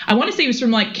 like, I want to say he was from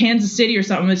like Kansas City or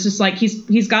something. It's just like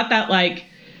he's got that, like,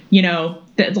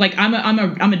 that's like,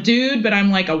 I'm a dude, but I'm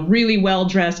like a really well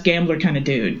dressed gambler kind of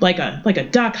dude, like a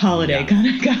Doc Holliday kind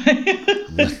of guy.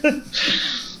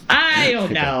 I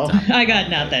don't know. I got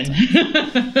nothing.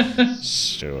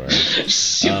 Sure.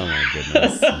 Oh my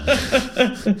goodness.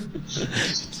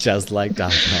 Just like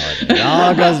Doc Holliday. It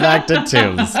all goes back to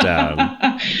Tombstone.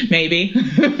 Maybe.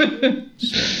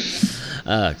 Sure.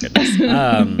 Oh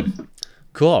goodness.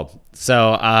 Cool.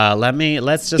 So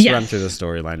let's just run through the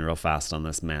storyline real fast on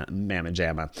this Mamma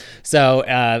Jamma. So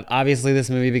obviously this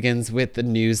movie begins with the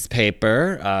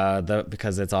newspaper,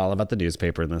 because it's all about the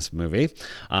newspaper in this movie.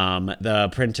 The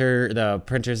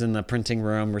printers in the printing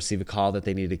room receive a call that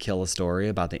they need to kill a story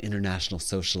about the international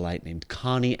socialite named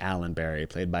Connie Allenberry,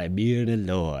 played by Myrna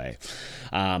Loy.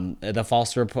 The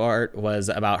false report was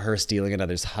about her stealing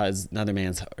another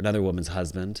woman's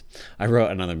husband. I wrote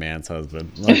another man's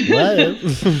husband. Like, what?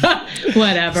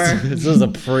 Whatever. This is a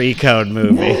pre-code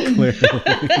movie, clearly.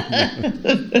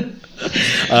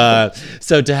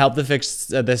 So to help fix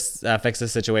the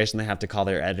situation, they have to call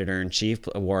their editor-in-chief,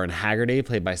 Warren Haggerty,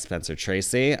 played by Spencer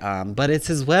Tracy. But it's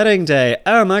his wedding day.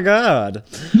 Oh my God.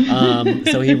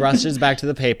 So he rushes back to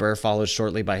the paper, followed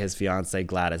shortly by his fiancée,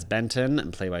 Gladys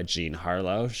Benton, played by Jean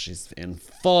Harlow. She's in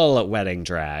full wedding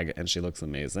drag, and she looks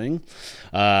amazing.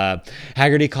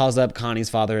 Haggerty calls up Connie's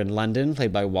father in London,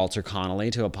 played by Walter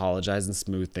Connolly, to apologize and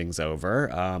smooth things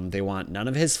over. They want none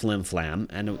of his flim-flam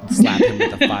and slap him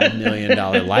with a $5 million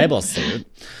libel suit.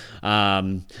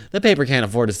 The paper can't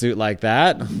afford a suit like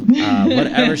that.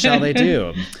 Whatever shall they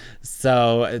do?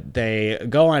 So they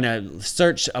go on a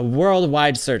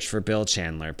worldwide search for Bill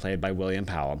Chandler, played by William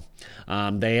Powell.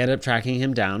 They end up tracking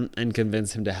him down and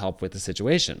convince him to help with the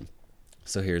situation.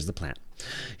 So here's the plan.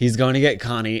 He's going to get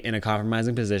Connie in a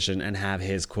compromising position and have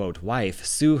his, quote, wife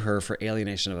sue her for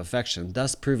alienation of affection,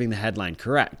 thus proving the headline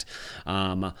correct.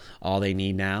 All they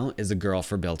need now is a girl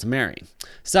for Bill to marry.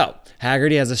 So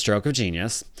Haggerty has a stroke of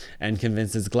genius and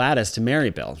convinces Gladys to marry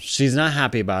Bill. She's not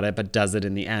happy about it, but does it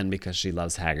in the end because she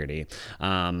loves Haggerty.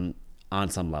 On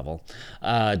some level,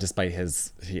 despite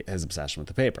his obsession with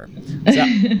the paper. So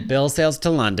Bill sails to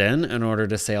London in order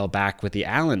to sail back with the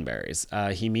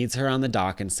Allenberrys. He meets her on the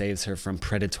dock and saves her from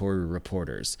predatory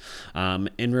reporters.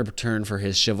 In return for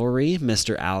his chivalry,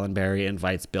 Mr. Allenberry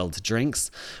invites Bill to drinks,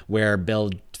 where Bill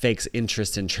fakes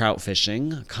interest in trout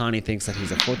fishing. Connie thinks that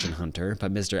he's a fortune hunter,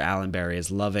 but Mr. Allenbury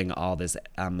is loving all this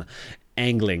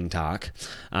angling talk.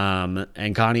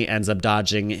 And Connie ends up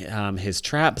dodging his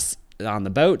traps on the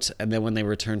boat, and then when they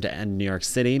return to New York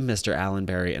City, Mr.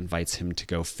 Allenbury invites him to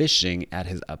go fishing at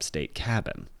his upstate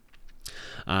cabin.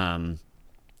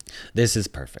 This is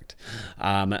perfect.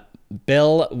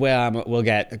 Bill will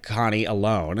get Connie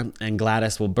alone, and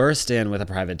Gladys will burst in with a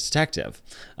private detective.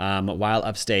 While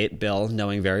upstate, Bill,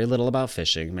 knowing very little about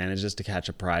fishing, manages to catch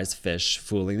a prize fish,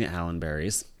 fooling the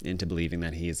Allenburys into believing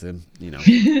that he's a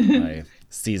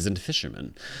seasoned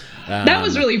fisherman. That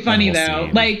was really funny, though.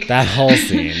 Scene. Like that whole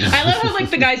scene. I love how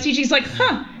the guy's teaching's like,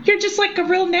 you're just like a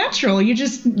real natural. You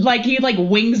just he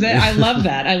wings it. I love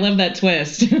that. I love that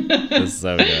twist. It's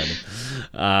so good.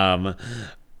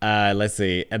 Let's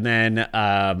see. And then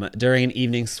during an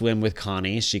evening swim with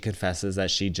Connie, she confesses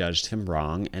that she judged him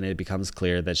wrong, and it becomes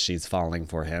clear that she's falling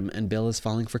for him, and Bill is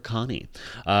falling for Connie.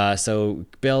 So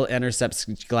Bill intercepts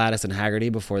Gladys and Haggerty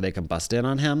before they can bust in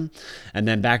on him. And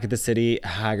then back at the city,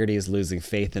 Haggerty is losing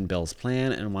faith in Bill's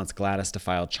plan and wants Gladys to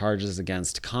file charges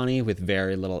against Connie with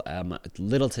very little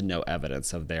to no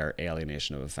evidence of their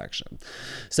alienation of affection.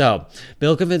 So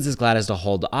Bill convinces Gladys to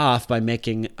hold off by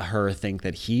making her think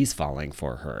that he's falling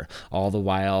for her, all the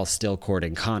while still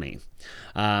courting Connie.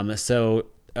 So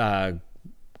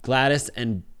Gladys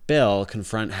and Bill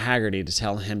confront Haggerty to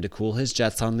tell him to cool his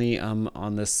jets on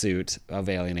the suit of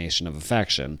alienation of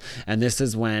affection. And this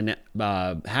is when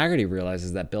Haggerty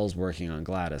realizes that Bill's working on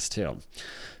Gladys too.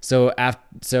 So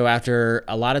after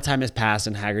a lot of time has passed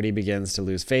and Haggerty begins to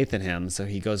lose faith in him, so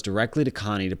he goes directly to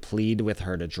Connie to plead with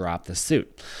her to drop the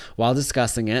suit. While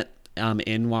discussing it,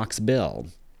 in walks Bill.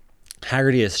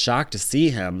 Haggerty is shocked to see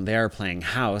him there playing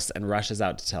house and rushes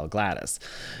out to tell Gladys.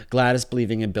 Gladys,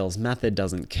 believing in Bill's method,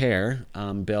 doesn't care.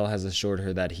 Bill has assured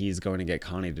her that he's going to get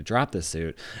Connie to drop the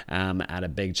suit at a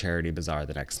big charity bazaar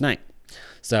the next night.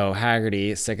 So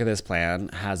Haggerty, sick of this plan,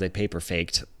 has a paper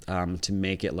faked to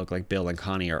make it look like Bill and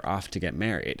Connie are off to get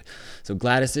married. So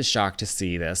Gladys is shocked to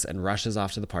see this and rushes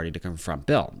off to the party to confront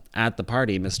Bill. At the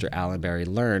party, Mr. Allenbury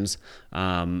learns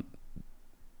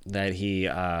that he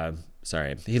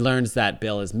learns that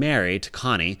Bill is married to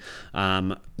Connie.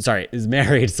 Is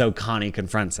married, so Connie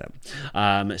confronts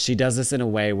him. She does this in a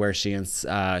way where she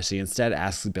instead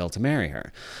asks Bill to marry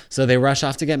her. So they rush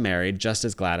off to get married just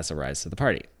as Gladys arrives to the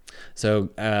party. So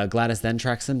Gladys then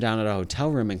tracks them down at a hotel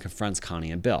room and confronts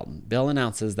Connie and Bill. Bill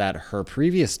announces that her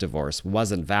previous divorce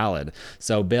wasn't valid,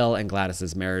 so Bill and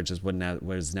Gladys's marriage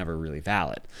was never really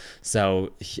valid.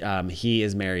 So he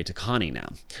is married to Connie now.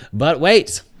 But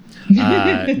wait!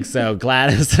 So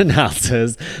Gladys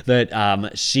announces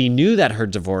that she knew that her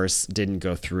divorce didn't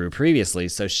go through previously,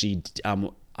 so she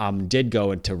did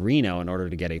go into Reno in order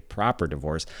to get a proper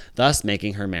divorce, thus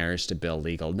making her marriage to Bill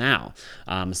legal now.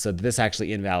 So this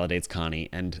actually invalidates Connie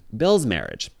and Bill's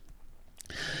marriage.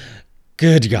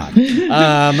 Good God.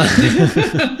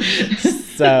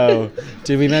 So,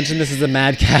 did we mention this is a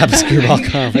madcap screwball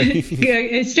comedy?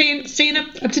 Yeah, staying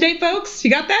up to date, folks.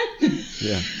 You got that?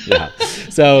 Yeah.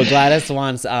 So Gladys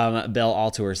wants Bill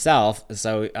all to herself.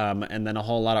 So, and then a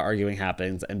whole lot of arguing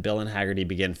happens, and Bill and Haggerty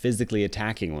begin physically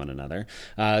attacking one another.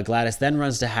 Gladys then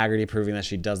runs to Haggerty, proving that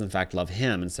she does in fact love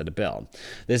him instead of Bill.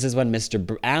 This is when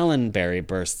Mr. Allenbury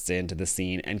bursts into the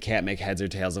scene and can't make heads or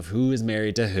tails of who is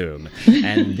married to whom.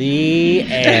 And the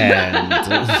end.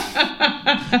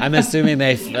 I'm assuming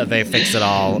they fix it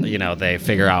all, they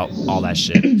figure out all that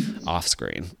shit off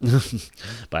screen.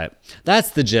 But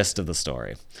that's the gist of the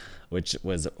story, which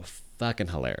was fucking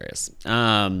hilarious.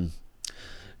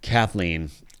 Kathleen,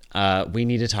 we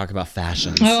need to talk about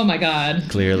fashions. Oh my God.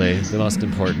 Clearly, the most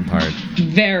important part.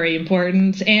 Very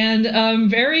important and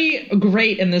very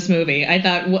great in this movie. I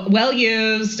thought well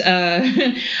used.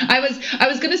 I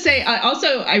was going to say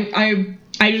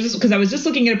I just, because I was just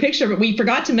looking at a picture, but we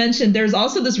forgot to mention there's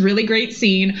also this really great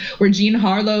scene where Jean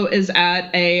Harlow is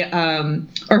at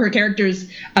her character's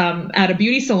at a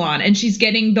beauty salon, and she's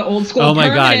getting the old school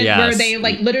permanent where they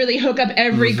literally hook up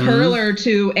every curler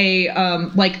to a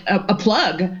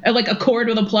plug, like a cord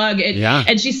with a plug,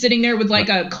 and she's sitting there with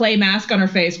a clay mask on her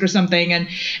face or something, and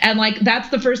that's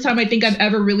the first time I think I've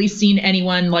ever really seen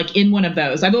anyone in one of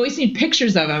those. I've always seen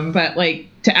pictures of them, but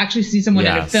to actually see someone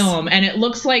in a Yes. film, and it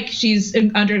looks like she's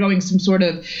undergoing some sort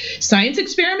of science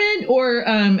experiment or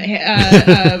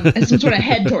some sort of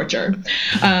head torture.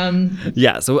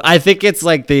 Yeah, so I think it's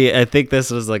like I think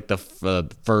this was like the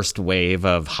first wave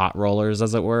of hot rollers,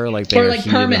 as it were, like they Or are like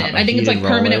heated- permanent. I think it's like heated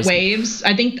permanent rollers. waves.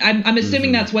 I think I'm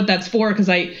assuming that's what that's for, because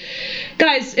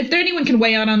guys, if anyone can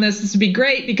weigh on this would be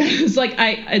great, because like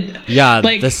Yeah,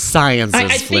 like the science is I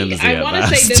think flimsy. I at want to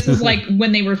say best. this is like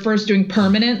when they were first doing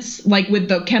permanents, like with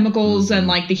the chemicals and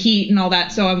like the heat and all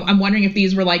that. So I'm wondering if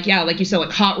these were like, yeah, like you said,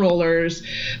 like hot rollers,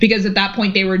 because at that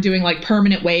point they were doing like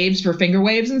permanent waves for finger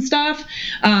waves and stuff.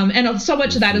 And so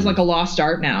much of that is like a lost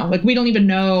art now. Like we don't even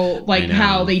know like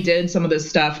how they did some of this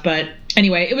stuff. But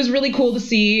anyway, it was really cool to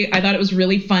see. I thought it was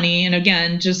really funny. And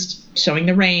again, just showing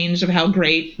the range of how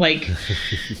great, like,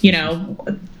 you know,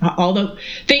 all the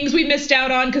things we missed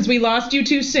out on because we lost you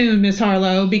too soon, Miss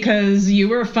Harlow, because you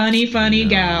were a funny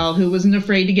gal who wasn't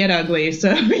afraid to get ugly.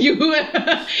 So you,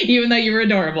 even though you were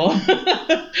adorable.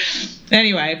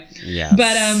 Anyway. Yes.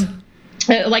 But,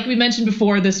 like we mentioned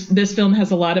before, this film has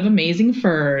a lot of amazing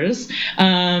furs.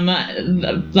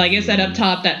 Like I said up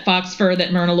top, that fox fur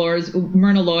that Myrna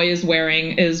Loy is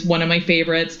wearing is one of my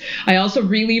favorites. I also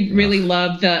really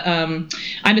love the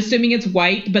I'm assuming it's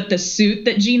white, but the suit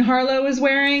that Jean Harlow is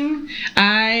wearing,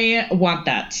 I want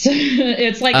that.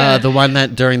 It's like the one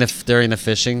that during the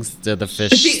fishing, the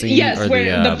fish scene, yes, or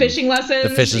where the fishing lessons, the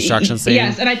fish instruction scene.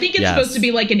 Yes, and I think it's supposed to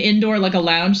be like an indoor, like a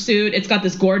lounge suit. It's got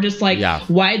this gorgeous, like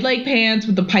wide leg pants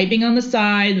with the piping on the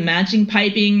side, the matching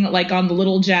piping like on the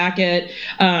little jacket,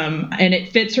 and it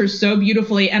fits her so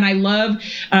beautifully. And I love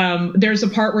there's a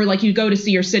part where like you go to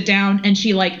see her sit down and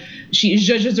she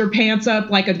zhuzhes her pants up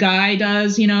like a guy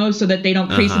does, you know, so that they don't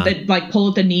crease it, that like pull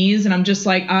at the knees. And I'm just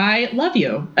like, I love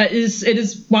you. It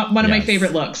is one of my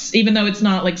favorite looks, even though it's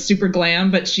not like super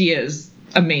glam, but she is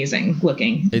amazing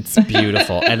looking. It's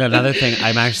beautiful. And another thing,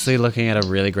 I'm actually looking at a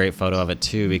really great photo of it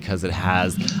too, because it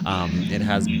has I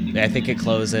think it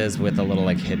closes with a little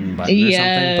like hidden button or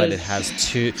something, but it has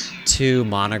two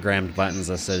monogrammed buttons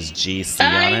that says GC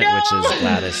on it, which is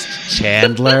Gladys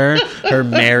Chandler. Her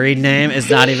married name is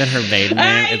not even her maiden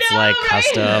name. It's like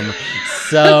custom.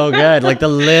 So good. Like the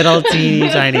little teeny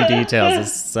tiny details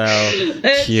is so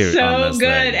cute. It's so on this good.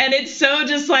 thing. And it's so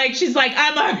just like, she's like,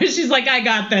 I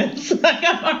got this.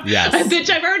 Yes. Bitch,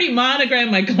 I've already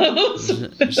monogrammed my clothes.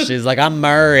 She's like, I'm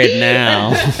married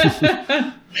now.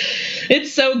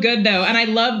 It's so good though, and I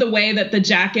love the way that the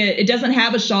jacket, it doesn't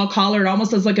have a shawl collar, it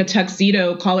almost has like a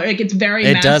tuxedo collar. Like it's very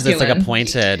masculine. Does. It's like a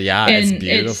pointed. Yeah, it's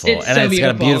beautiful, it's and so it's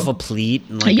got a beautiful. beautiful pleat.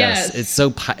 And like Yes. it's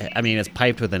so. I mean, it's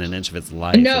piped within an inch of its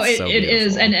life. No, it's so it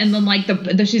is, beautiful. and then like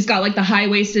she's got like the high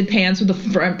waisted pants with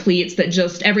the front pleats that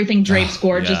just everything drapes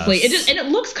gorgeously. yes. It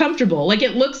looks comfortable. Like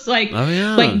it looks like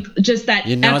like just that.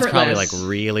 You know, effortless. it's probably like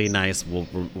really nice,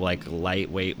 like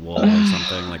lightweight wool or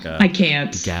something like a. I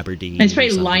can't. Gabardine. It's probably or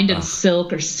something. lined in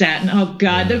silk or satin. Oh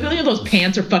God, the really those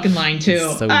pants are fucking lined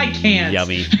too. So I can't.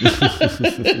 Yummy.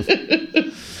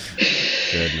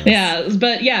 Goodness. Yeah,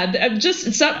 but yeah, just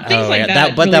things like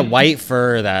that. But really- that white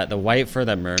fur that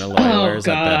Myrna Loy wears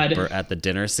God. at the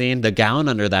dinner scene, the gown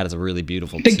under that is really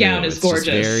beautiful The too. gown is It's just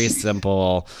gorgeous. very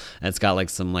simple. And it's got like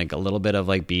some like a little bit of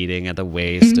like beading at the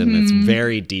waist, and it's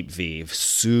very deep V,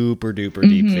 super duper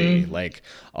deep V, like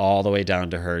all the way down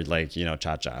to her like, you know,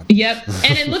 cha-cha. Yep.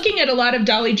 And in looking at a lot of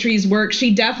Dolly Tree's work,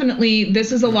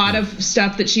 this is a lot of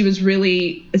stuff that she was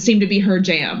really, it seemed to be her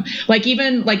jam. Like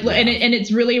even like, and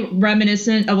it's really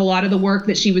reminiscent of a lot of the work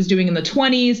that she was doing in the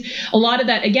 20s. A lot of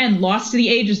that, again, Lost to the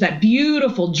Ages, that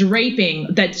beautiful draping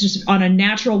that's just on a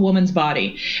natural woman's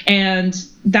body. And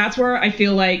that's where I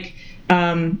feel like,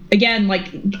 again, like,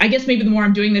 I guess maybe the more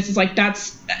I'm doing this is like,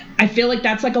 I feel like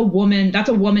that's a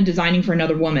woman designing for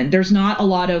another woman. There's not a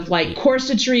lot of like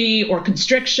corsetry or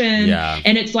constriction. Yeah.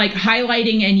 And it's like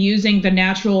highlighting and using the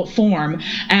natural form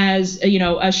as, you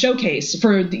know, a showcase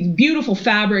for the beautiful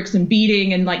fabrics and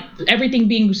beading and like everything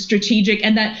being strategic.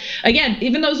 And that, again,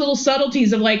 even those little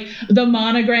subtleties of like the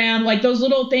monogram, like those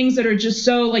little things that are just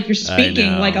so like you're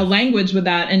speaking like a language with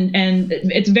that. And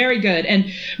it's very good. And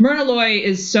Myrna Loy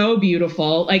is so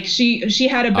beautiful. Like she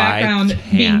had a background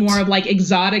being more of like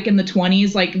exotic in the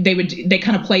 20s. Like they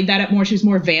kind of played that up more. She was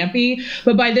more vampy.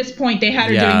 But by this point they had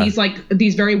her doing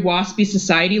these very waspy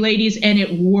society ladies, and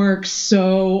it works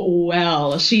so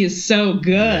well. She is so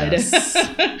good. Yes.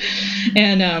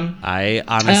 And I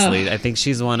honestly, I think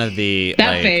she's one of the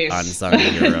like face. unsung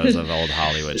heroes of old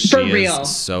Hollywood. She For real.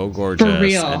 is so gorgeous For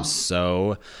real.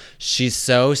 and she's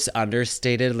so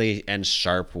understatedly and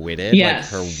sharp-witted.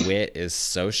 Yes. Like her wit is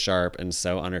so sharp sharp and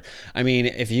so under. I mean,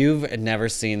 if you've never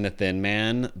seen The Thin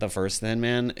Man, the first Thin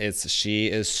Man, she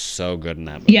is so good in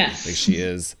that movie. Yes. Like, she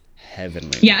is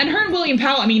heavenly. Yeah, and her and William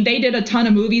Powell, I mean, they did a ton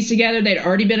of movies together. They'd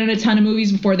already been in a ton of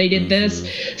movies before they did this.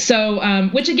 So,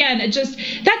 which again,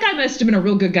 that guy must have been a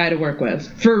real good guy to work with,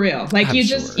 for real. Like, I'm you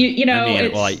sure. just, you know, I mean,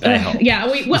 it's, well, I hope.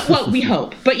 yeah, we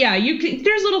hope. But yeah,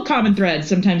 there's little common threads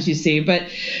sometimes you see. But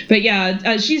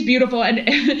yeah, she's beautiful.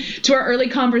 And to our early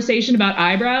conversation about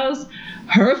eyebrows,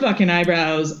 her fucking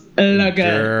eyebrows look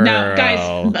good. Now,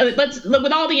 guys, let's look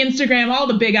with all the Instagram, all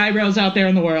the big eyebrows out there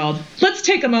in the world. Let's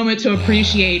take a moment to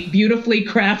appreciate beautifully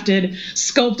crafted,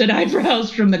 sculpted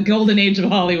eyebrows from the golden age of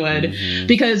Hollywood,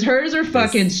 because hers are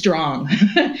fucking strong.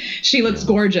 She looks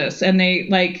gorgeous, and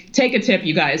they take a tip,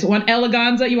 you guys. Want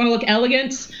eleganza? You want to look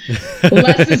elegant?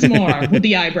 Less is more with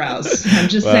the eyebrows. I'm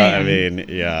just saying. I mean,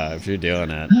 yeah, if you're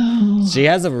doing it. She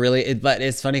has a really, but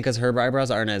it's funny because her eyebrows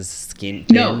aren't as skin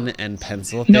thin and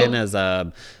pencil thin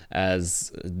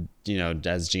as you know,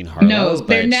 as Jean Harlow's. No,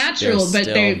 they're natural, but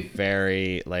they're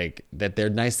very they're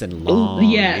nice and long.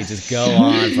 Yes. They just go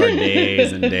on for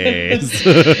days and days.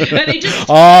 And they just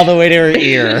all the way to her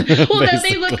ear. Well, no,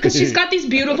 they look, because she's got these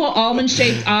beautiful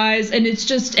almond-shaped eyes, and it's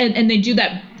just, and they do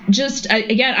that. Just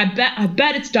again, I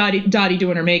bet it's Dottie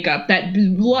doing her makeup. That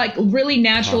really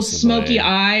natural smoky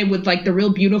eye with the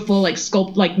real beautiful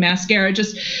sculpt mascara.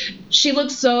 Just, she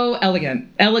looks so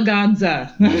elegant,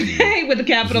 eleganza, with a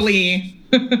capital E.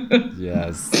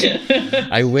 Yes.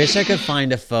 I wish I could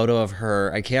find a photo of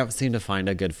her. I can't seem to find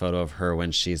a good photo of her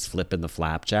when she's flipping the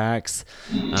flapjacks.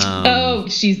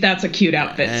 That's a cute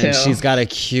outfit too. And she's got a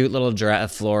cute little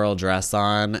floral dress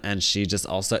on, and she just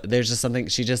also, there's just something,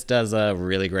 she just does a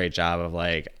really great job of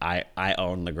I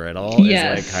own the griddle.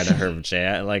 Yes. Is kind of her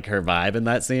jam, her vibe in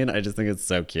that scene. I just think it's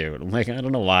so cute. I'm I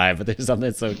don't know why, but there's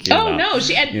something so cute. Oh no,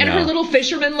 and her little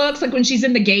fisherman looks, when she's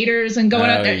in the gaiters and going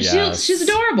out there. Yes. She's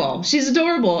adorable. She's adorable.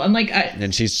 And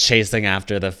and she's chasing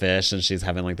after the fish, and she's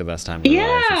having the best time of her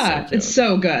life. Yeah, it's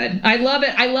so good. I love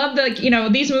it. I love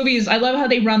these movies. I love how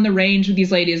they run the range with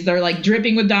these ladies. They're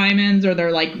dripping with diamonds, or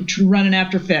they're running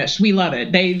after fish. We love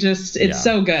it. They just, it's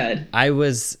so good.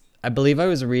 I believe I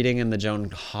was reading in the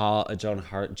Jean Harlow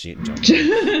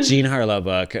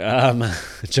book,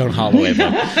 Joan Holloway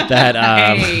book, that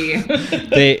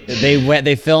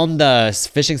they filmed the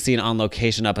fishing scene on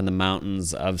location up in the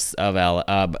mountains of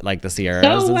the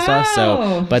Sierras and stuff.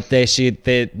 So, but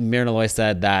Myrna Loy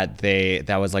said that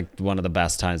that was one of the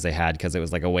best times they had, because it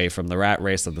was away from the rat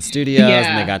race of the studios,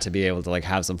 and they got to be able to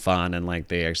have some fun, and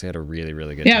they actually had a really,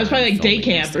 really good time. Yeah, it was probably day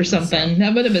camp or something.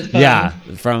 That would have been fun. Yeah,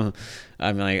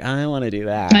 I'm I want to do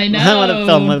that. I know. I want to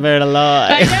film with Myrna Loy.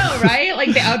 I know,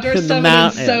 right? The outdoor stuff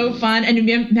was so fun. And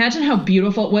imagine how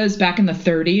beautiful it was back in the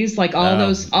 30s.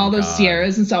 All those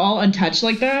Sierras and so all untouched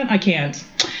like that. I can't.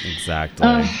 Exactly.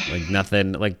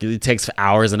 Nothing. It takes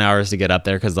hours and hours to get up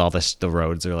there because all the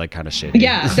roads are kind of shitty.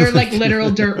 Yeah, they're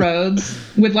literal dirt roads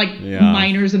with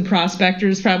miners and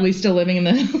prospectors probably still living in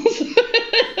the hills.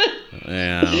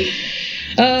 Yeah.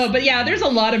 But yeah, there's a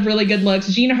lot of really good looks.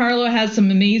 Jean Harlow has some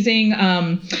amazing.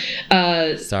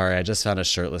 Sorry, I just found a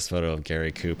shirtless photo of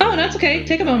Gary Cooper. Oh, that's okay.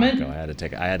 Take a moment. I had to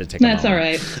take. That's all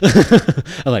right.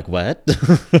 I'm what?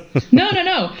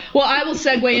 No. Well, I will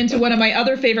segue into one of my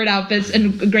other favorite outfits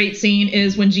and a great scene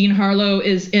is when Jean Harlow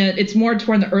is in. It's more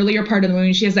toward the earlier part of the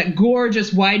movie. She has that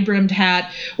gorgeous wide-brimmed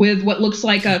hat with what looks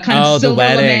like a kind of silver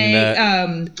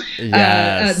lame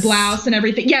blouse and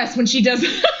everything. Yes, when she does.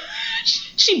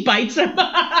 She bites him. Oh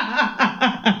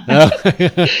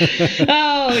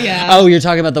yeah. Oh, you're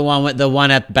talking about the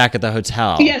one back at the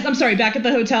hotel. Yes, I'm sorry. Back at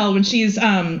the hotel when she's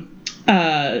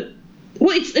well,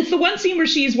 it's the one scene where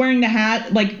she's wearing the hat.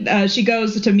 She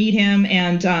goes to meet him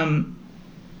and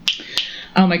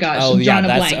oh my gosh. Oh yeah,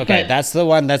 blank. That's the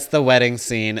one. That's the wedding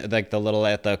scene, the little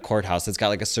at the courthouse. It's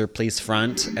got a surplice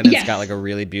front, and it's got a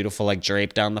really beautiful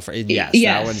drape down the front. Yes,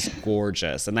 that one's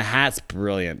gorgeous, and the hat's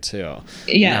brilliant too.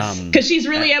 Yes, because she's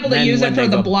really able to use it for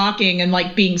the blocking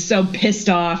and being so pissed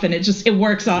off, and it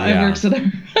works on. It works with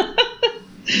her.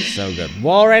 So good,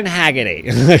 Warren Haggerty.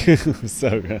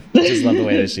 So good. I just love the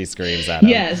way that she screams at him.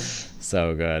 Yes,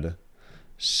 so good.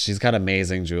 She's got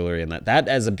amazing jewelry in that. That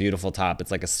is a beautiful top.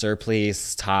 It's a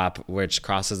surplice top, which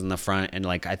crosses in the front, and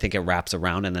I think it wraps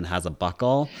around and then has a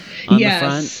buckle on the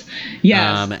front.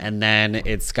 Yes. And then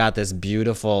it's got this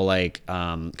beautiful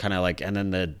and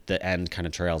then the end kind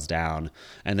of trails down,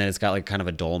 and then it's got kind of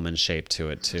a dolman shape to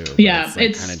it too. Yeah,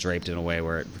 it's kind of draped in a way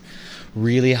where it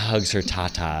really hugs her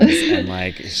tatas, and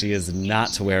like she is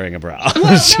not wearing a bra.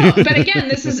 Well, no, but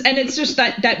again, it's just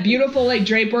that beautiful like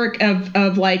drape work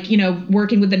of like, you know,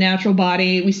 working with the natural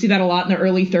body. We see that a lot in the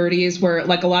early 30s, where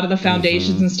like a lot of the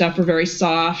foundations and stuff were very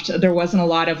soft. There wasn't a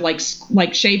lot of like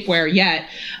shapewear yet,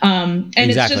 and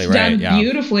Exactly, it's just right, done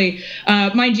beautifully.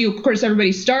 Mind you, of course,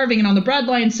 everybody's starving and on the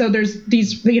breadline, so there's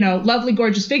these, you know, lovely,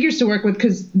 gorgeous figures to work with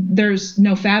because there's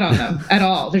no fat on them at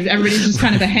all. Everybody's just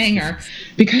kind of a hanger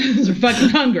because they're fucking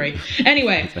hungry.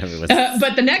 Anyway,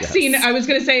 but the next scene, I was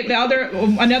going to say another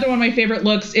one of my favorite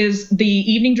looks is the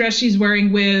evening dress she's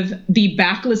wearing with the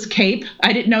backless cape.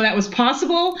 I didn't know that was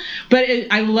possible, but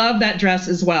I love that dress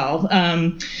as well.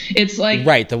 It's like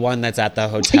right, the one that's at the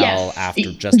hotel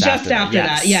after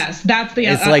that. Yes, that's the.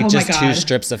 It's like oh just my God. 2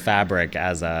 strips of fabric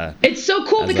as a. It's so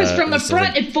cool because from the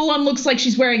front it full on looks like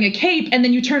she's wearing a cape, and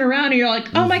then you turn around and you're like,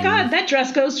 oh my God, that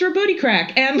dress goes through a booty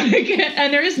crack, and like,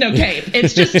 and there is no cape.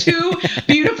 It's just 2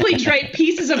 beautifully draped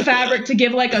pieces of fabric to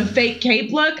give like a fake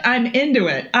cape look. I'm into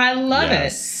it. I love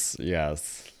it.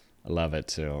 Yes, I love it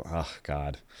too. Oh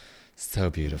God, so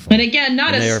beautiful. And again,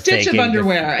 not a stitch of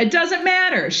underwear. It doesn't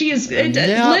matter. She is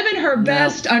living her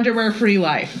best underwear-free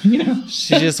life. You know,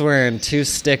 she's just wearing 2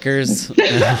 stickers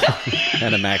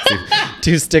and a maxi,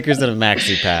 2 stickers and a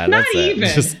maxi pad. Not That's even.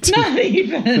 It. Just 2. Not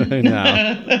even. I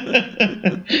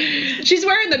know. She's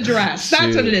wearing the dress.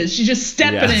 That's what it is. She's just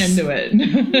stepping into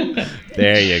it.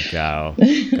 There you go.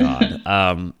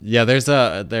 God. Yeah,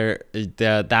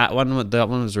 that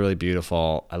one was really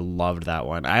beautiful. I loved that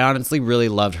one. I honestly really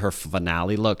loved her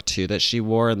finale look too that she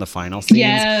wore in the final scenes.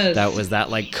 Yes. That was that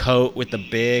like coat with the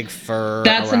big fur.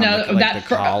 That's around the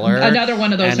collar. Another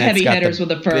one of those heavy hitters with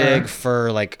the fur. Big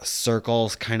fur like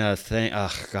circles kind of thing.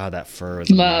 Oh God, that fur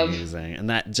was amazing. And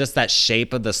that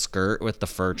shape of the skirt with the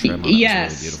fur trim on it was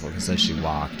really beautiful because as she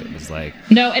walked, it was like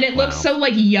and it looks so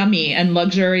like yummy and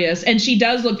luxurious. And she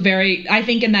does look I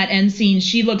think in that end scene,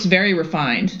 she looks very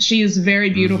refined. She is very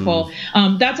beautiful.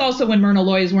 That's also when Myrna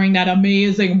Loy is wearing that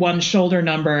amazing one shoulder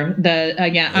number that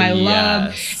again I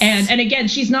love. And again,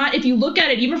 she's not, if you look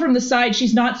at it even from the side,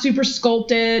 she's not super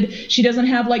sculpted. She doesn't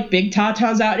have like big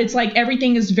tatas out. It's like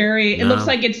everything is it looks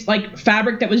like it's like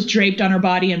fabric that was draped on her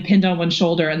body and pinned on one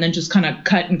shoulder and then just kind of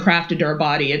cut and crafted to her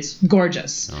body. It's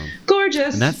gorgeous.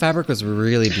 Gorgeous. And that fabric was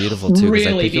really beautiful too. Really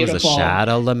I think beautiful. It was a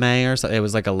shadow lame or something. It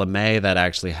was like a lame that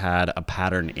actually had a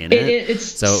pattern in it. It's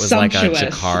so it was sumptuous. like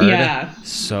a jacquard. Yeah.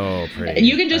 So pretty.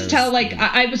 You can just tell, like,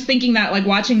 I was thinking that, like,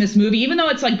 watching this movie, even though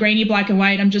it's like grainy black and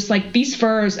white, I'm just like, these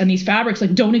furs and these fabrics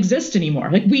like don't exist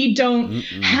anymore. Like we don't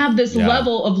have this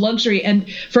level of luxury. And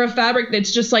for a fabric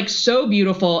that's just like so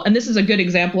beautiful, and this is a good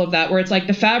example of that, where it's like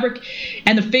the fabric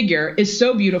and the figure is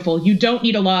so beautiful. You don't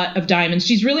need a lot of diamonds.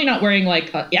 She's really not wearing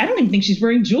like, I don't even think she's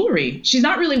wearing jewelry. She's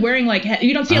not really wearing like,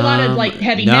 you don't see a lot of like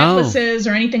heavy necklaces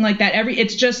or anything like that.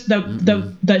 It's just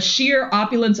the sheer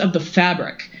opulence of the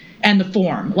fabric and the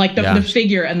form, like the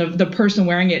figure and the person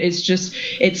wearing it is just,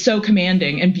 it's so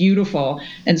commanding and beautiful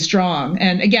and strong.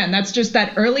 And again, that's just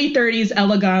that early 30s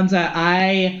eleganza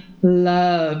I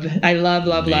love.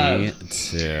 Me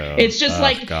too. It's just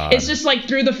it's just like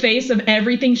through the face of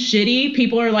everything shitty,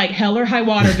 people are like, hell or high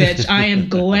water, bitch. I am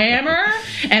glamour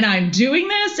and I'm doing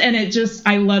this, and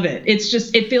I love it. It's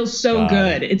just, it feels so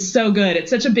good. It's so good. It's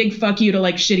such a big fuck you to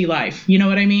like shitty life. You know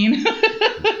what I mean?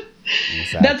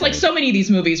 Exactly. That's like so many of these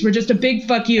movies. We're just a big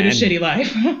fuck you to shitty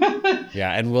life.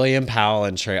 Yeah, and William Powell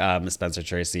and Spencer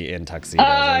Tracy in tuxedos.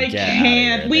 I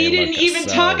can't. We didn't even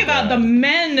talk about the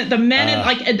men. The men,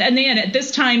 and then at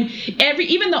this time,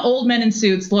 even the old men in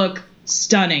suits look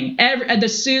stunning. The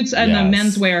suits and the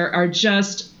menswear are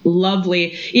just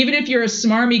lovely. Even if you're a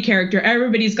smarmy character,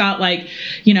 everybody's got like,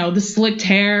 you know, the slicked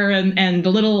hair and the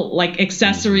little like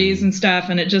accessories and stuff,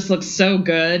 and it just looks so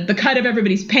good. The cut of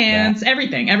everybody's pants,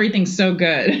 everything's so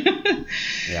good.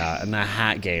 Yeah, and the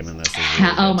hat game in this is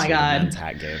really oh my god, the men's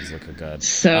hat games look good.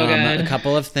 So good. A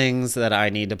couple of things that I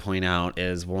need to point out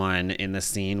is one, in the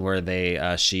scene where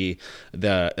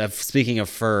speaking of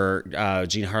fur,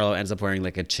 Jean Harlow ends up wearing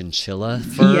like a chinchilla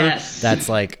fur. Yes. That's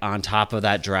like on top of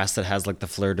that dress that has like the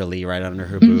fleur-de-lis right under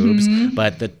her boobs,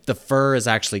 but the fur is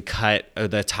actually cut,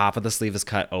 the top of the sleeve is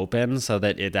cut open so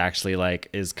that it actually like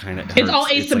is kind of, it's all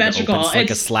asymmetrical. It's like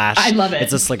a slash. I love it.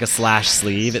 It's just like a slash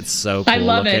sleeve. It's so cool. I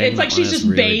love looking. it. It's like she's just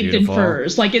really bathed beautiful. In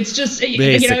furs. Like it's just,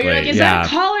 basically, you know, you're like, is that a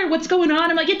collar? What's going on?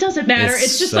 I'm like, it doesn't matter.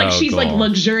 It's just so like she's like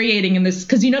luxuriating in this,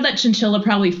 because you know that chinchilla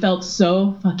probably felt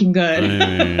so fucking good.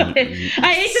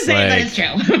 I hate to say it, but it's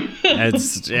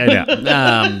true.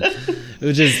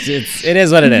 It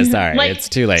is what it is. Sorry, like, it's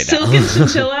too late now. Silk and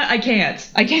chinchilla, I can't.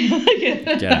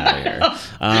 Get out of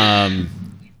here.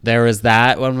 There was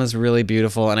that one was really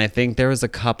beautiful, and I think there was a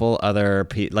couple other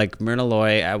like Myrna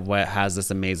Loy has this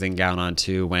amazing gown on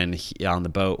too when on the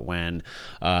boat when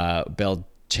Bill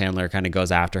Chandler kind of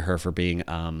goes after her for being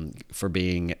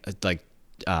like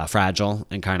fragile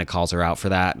and kind of calls her out for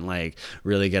that and like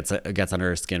really gets under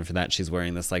her skin for that. She's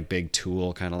wearing this like big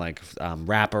tulle kind of like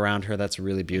wrap around her that's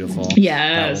really beautiful.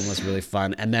 Yes, that one was really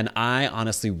fun. And then I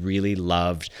honestly really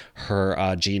loved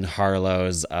her Jean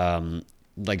Harlow's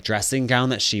like dressing gown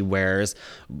that she wears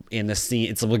in the scene.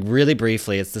 It's like really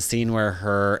briefly. It's the scene where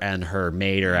her and her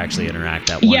maid are actually interact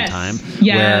at one time.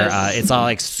 Yes. Where it's all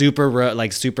like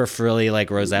super frilly, like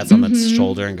rosettes on the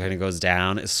shoulder and kind of goes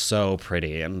down. It's so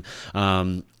pretty.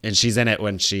 And she's in it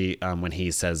when he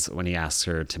asks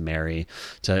her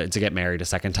to get married a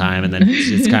second time, and then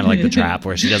it's kind of like the trap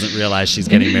where she doesn't realize she's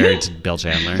getting married to Bill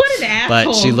Chandler. What an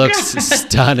asshole! But she looks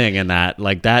stunning in that.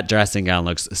 Like that dressing gown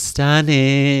looks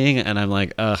stunning, and I'm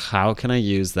like, ugh, how can I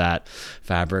use that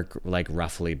fabric like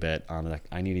ruffly bit on?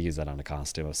 I need to use that on a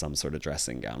costume of some sort of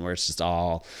dressing gown where it's just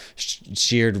all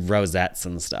sheared rosettes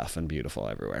and stuff and beautiful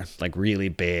everywhere, like really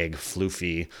big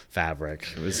floofy fabric.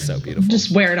 It was so beautiful.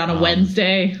 Just wear it on a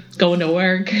Wednesday. Going to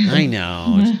work. I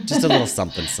know. Just a little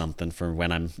something for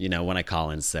when I'm, when I call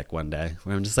in sick one day,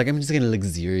 where I'm just going to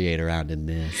luxuriate around in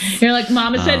this. You're like,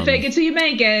 Mama said fake it till you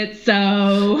make it.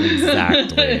 So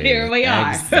exactly. Here we are.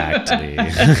 Exactly.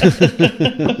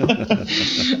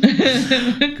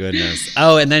 Goodness.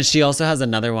 Oh, and then she also has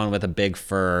another one with a big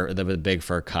fur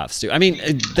cuffs too. I mean,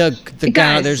 the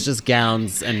gown, there's just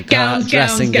gowns and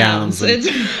dressing gowns.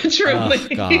 It's truly.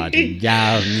 Oh God,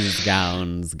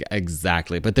 gowns.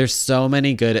 Exactly. But there's so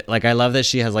many good, like I love that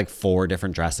she has like 4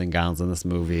 different dressing gowns in this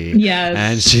movie. Yes.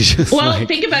 And she just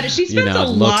think about it. She spends a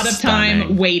lot of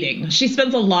time waiting. She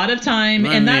spends a lot of time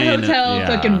in that hotel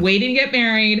fucking waiting to get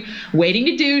married, waiting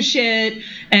to do shit.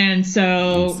 And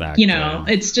so,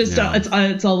 it's just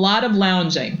it's a lot of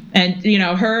lounging. And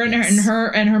her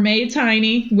and her maid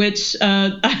Tiny, which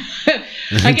like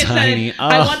I said,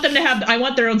 I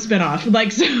want their own spinoff.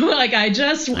 Like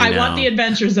I want the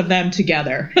adventures of them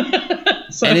together.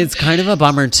 So. And it's kind of a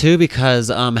bummer too because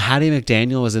Hattie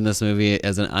McDaniel was in this movie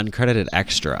as an uncredited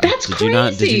extra. That's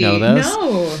crazy. Did you know this?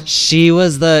 No.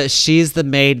 She's the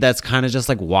maid that's kind of just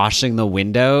like washing the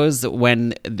windows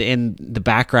when in the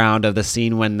background of the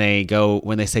scene when they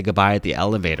say goodbye at the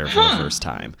elevator for the first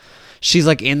time. She's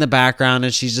like in the background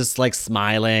and she's just like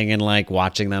smiling and like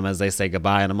watching them as they say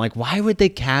goodbye. And I'm like, why would they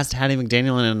cast Hattie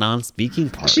McDaniel in a non-speaking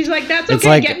part? She's like, that's okay, it's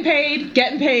like,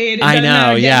 getting paid. I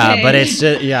know, yeah, but it's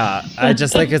just, I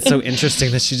just think it's so interesting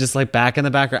that she's just like back in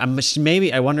the background.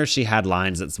 I wonder if she had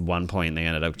lines at one point and they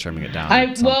ended up trimming it down.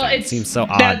 It seems so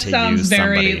odd to use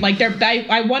somebody. Like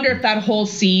I wonder if that whole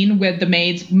scene with the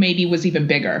maids maybe was even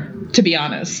bigger, to be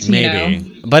honest.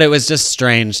 Maybe. But it was just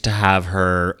strange to have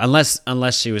her, unless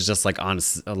she was just like on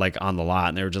the lot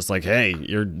and they were just like, hey,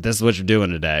 this is what you're doing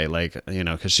today, like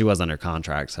because she was under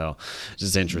contract, so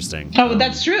just interesting. Oh,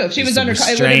 that's true. If she was under, it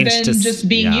would have been just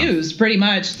being used pretty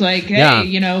much. Like,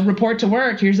 hey, report to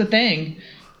work. Here's the thing.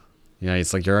 Yeah,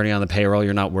 it's like you're already on the payroll.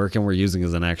 You're not working. We're using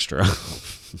as an extra.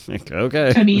 Like,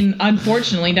 okay. I mean,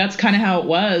 unfortunately, that's kind of how it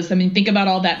was. I mean, think about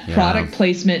all that product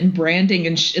placement and branding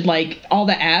and like all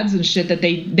the ads and shit that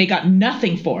they got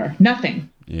nothing for. Nothing.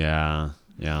 Yeah.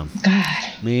 God.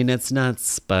 I mean, it's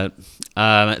nuts, but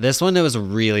this one, it was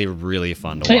really, really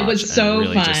fun to watch. It was so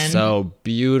really fun. Just so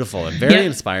beautiful and very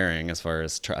inspiring as far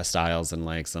as styles and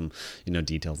like some,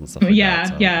 details and stuff like that.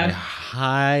 So I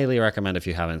highly recommend if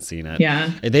you haven't seen it. Yeah.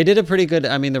 They did a pretty good,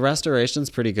 the restoration's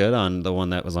pretty good on the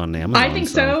one that was on Amazon. I think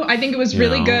so. I think it was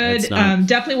really good.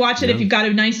 Definitely watch it if you've got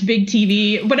a nice big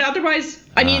TV. But otherwise,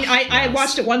 I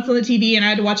watched it once on the TV and I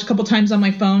had to watch a couple times on my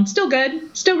phone. Still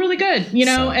good. Still really good.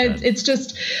 So good. It's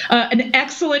just an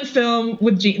excellent film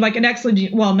with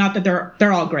well, not that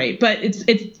they're all great, but it's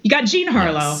you got Jean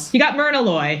Harlow, you got Myrna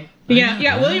Loy, you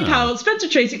got William Powell, Spencer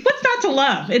Tracy. What's not to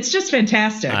love? It's just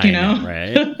fantastic, I know,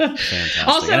 right? Fantastic.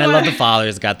 Also, and I love the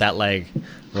father's got that like.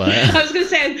 What? I was going to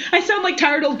say, I sound like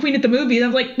tired old queen at the movie. And I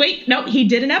was like, wait, no, he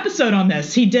did an episode on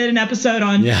this. He did an episode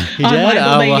on My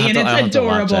Little Lady, and it's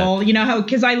adorable. You know how,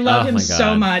 because I love him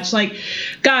so much. Like,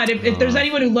 God, if there's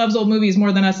anyone who loves old movies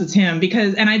more than us, it's him.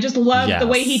 And I just love the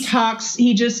way he talks.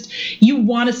 You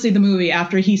want to see the movie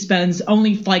after he spends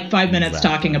only like 5 minutes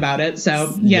talking about it.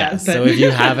 So, So if you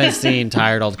haven't seen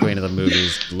Tired Old Queen of the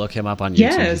Movies, look him up on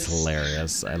YouTube. He's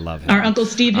hilarious. I love him. Our Uncle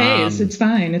Steve Hayes. It's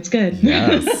fine. It's good.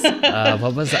 Yes.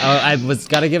 What I was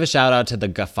gotta give a shout out to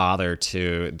the father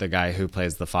too, the guy who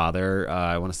plays the father.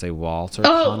 I want to say Walter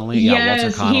Connolly. Yes,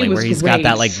 Walter Connolly, he where he's great. got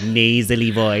that like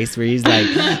nasally voice, where he's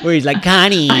like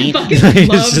Connie. I fucking It's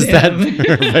love just him. that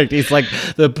perfect. He's like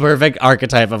the perfect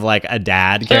archetype of like a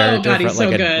dad character, God, he's so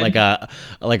good.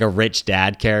 like a rich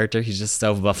dad character. He's just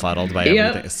so befuddled by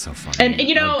everything. It's so funny. And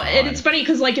you know, and it's funny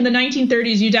because like in the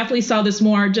 1930s, you definitely saw this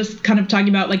more. Just kind of talking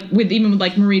about like with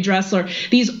like Marie Dressler,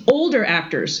 these older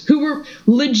actors who were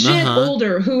legit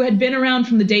older, who had been around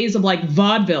from the days of like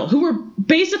vaudeville, who were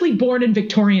basically born in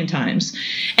Victorian times,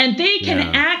 and they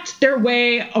can act their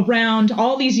way around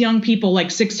all these young people like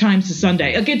 6 times a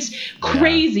Sunday. Like it's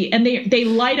crazy, and they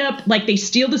light up, like they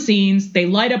steal the scenes, they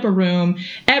light up a room.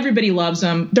 Everybody loves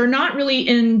them. They're not really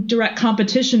in direct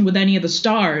competition with any of the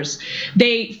stars.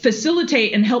 They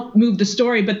facilitate and help move the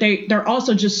story, but they're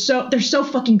also just they're so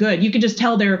fucking good. You can just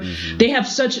tell they have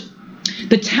such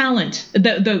the talent,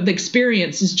 the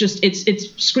experience is just it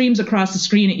screams across the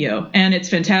screen at you, and it's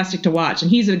fantastic to watch.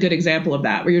 And he's a good example of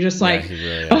that, where you're just like,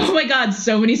 really oh my God,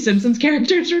 so many Simpsons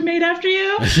characters were made after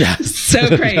you. Yes,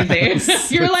 so crazy.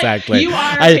 You're exactly. Like, you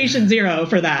are patient zero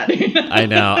for that. I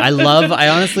know. I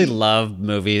honestly love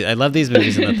movies. I love these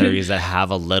movies in the 30s that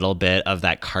have a little bit of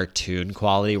that cartoon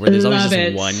quality, where there's always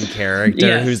just one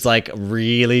character who's like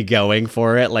really going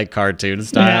for it, like cartoon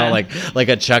style, like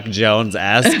a Chuck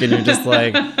Jones-esque, and you're just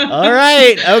like, all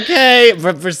right, okay,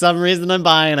 but for some reason I'm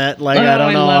buying it. Like I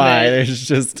don't know why.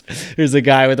 There's a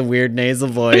guy with a weird nasal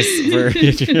voice where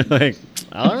you're like,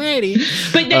 alrighty.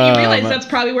 But then you realize that's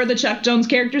probably where the Chuck Jones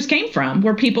characters came from,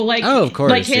 where people like, of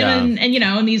course, like him and you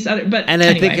know, and these other. But and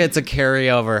anyway. I think it's a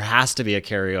carryover, has to be a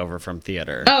carryover from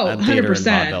theater. Oh, and theater 100%. and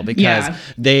vaudeville, because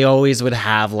they always would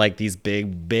have like these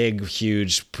big,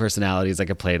 huge personalities that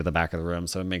could play to the back of the room.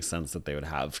 So it makes sense that they would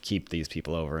keep these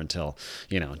people over until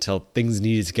things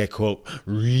needed to get quote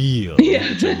real. Yeah.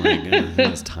 Which I'm like,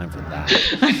 it's time for that.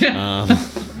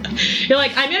 You're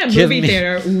like, I'm in a movie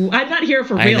theater. I'm not here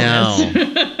for realness. I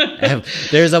know.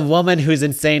 There's a woman who's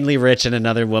insanely rich and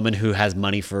another woman who has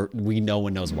money for no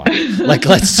one knows why. Like,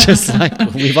 let's just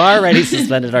we've already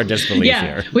suspended our disbelief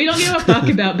here. We don't give a fuck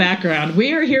about background.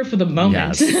 We are here for the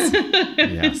moment.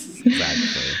 Yes, exactly.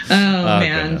 Oh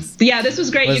man. Goodness. Yeah, this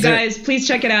was great, you guys. Please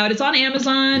check it out. It's on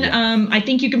Amazon. Yeah. I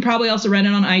think you can probably also rent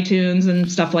it on iTunes and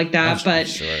stuff like that.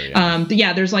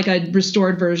 There's like a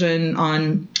restored version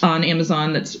on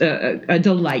Amazon that's a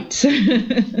delight.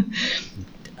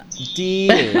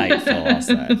 Delightful, I'll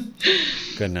say.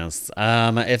 Goodness.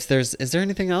 Is there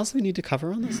anything else we need to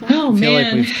cover on this one? Oh, I feel man.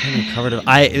 like we've kind of covered it.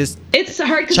 It's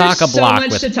hard because there's so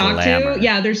much to talk glamour. to.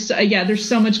 Yeah, there's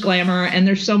so much glamour, and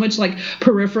there's so much like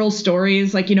peripheral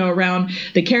stories, like around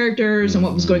the characters and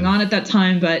what was going on at that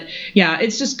time. But yeah,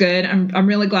 it's just good. I'm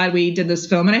really glad we did this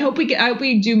film, and I hope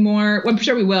we do more. Well, I'm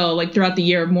sure we will, like throughout the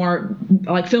year, more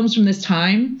like films from this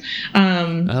time.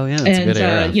 That's a good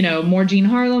era. More Jean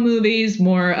Harlow movies,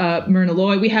 more Myrna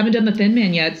Loy. We haven't done The Thin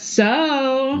Man yet,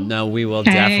 so no, we will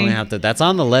definitely have to. That's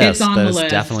on the list. It's on the list.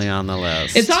 Definitely on the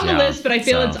list. It's on the list, but I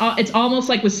feel it's almost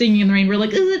like with Singing in the Rain. We're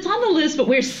like, it's on the list, but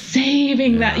we're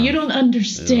saving that. You don't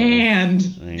understand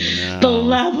the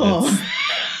level.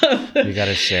 You got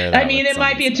to share that. I mean, it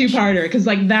might be a two-parter because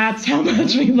like that's how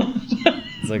much we love it.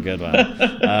 It's a good one.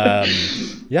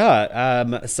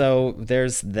 So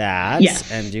there's that.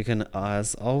 Yes. And you can,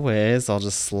 as always, I'll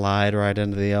just slide right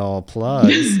into the old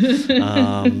plugs.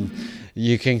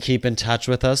 You can keep in touch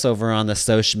with us over on the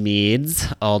social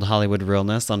meds, Old Hollywood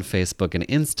Realness on Facebook and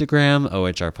Instagram,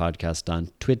 OHR Podcast on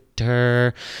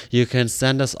Twitter. You can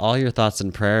send us all your thoughts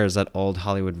and prayers at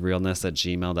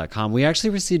oldhollywoodrealness@gmail.com. We actually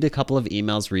received a couple of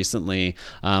emails recently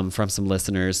from some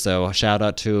listeners. So shout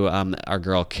out to our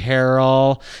girl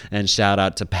Carol, and shout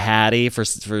out to Patty for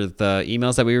the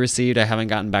emails that we received. I haven't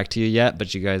gotten back to you yet,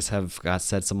 but you guys have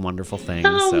said some wonderful things.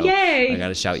 Oh, so yay. I got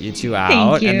to shout you two out.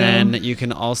 Thank you. And then you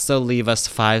can also leave us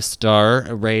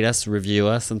 5-star, rate us, review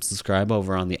us, and subscribe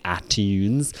over on the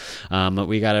iTunes.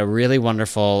 We got a really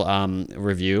wonderful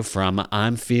review from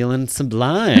I'm Feeling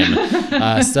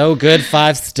Sublime. So good,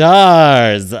 5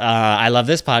 stars. I love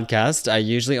this podcast. I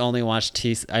usually only watch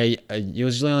TCM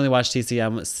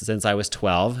since I was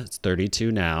 12. It's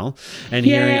 32 now. And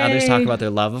hearing others talk about their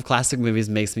love of classic movies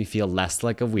makes me feel less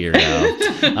like a weirdo.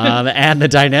 And the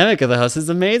dynamic of the host is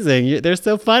amazing. They're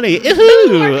so funny.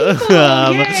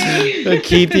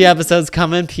 Keep the episodes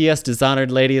coming. P.S.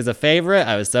 Dishonored Lady is a favorite.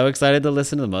 I was so excited to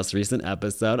listen to the most recent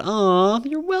episode. Aw,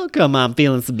 you're welcome. I'm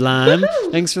Feeling Sublime.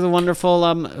 Woo-hoo. Thanks for the wonderful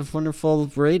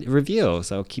review.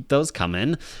 So keep those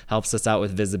coming. Helps us out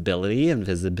with visibility, and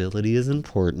visibility is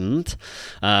important.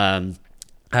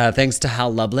 Thanks to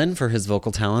Hal Lublin for his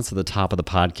vocal talents at the top of the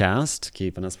podcast,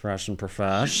 keeping us fresh and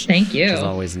profesh. Thank you. Which is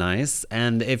always nice.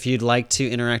 And if you'd like to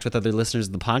interact with other listeners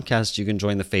of the podcast, you can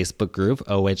join the Facebook group,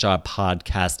 OHR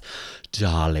Podcast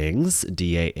Darlings,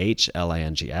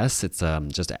 DAHLINGS. It's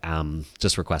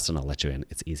just request and I'll let you in.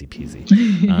 It's easy peasy.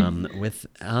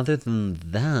 Other than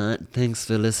that, thanks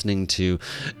for listening to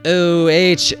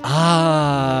OHR.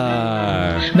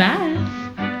 Bye.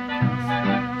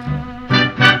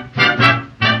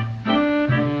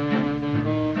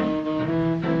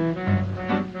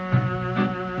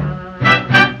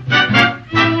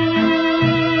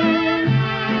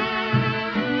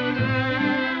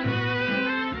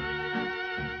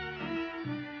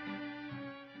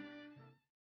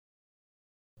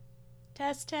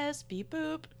 Test, test, beep,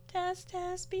 boop. Test,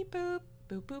 test, beep, boop.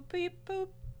 Boop, boop, beep, boop.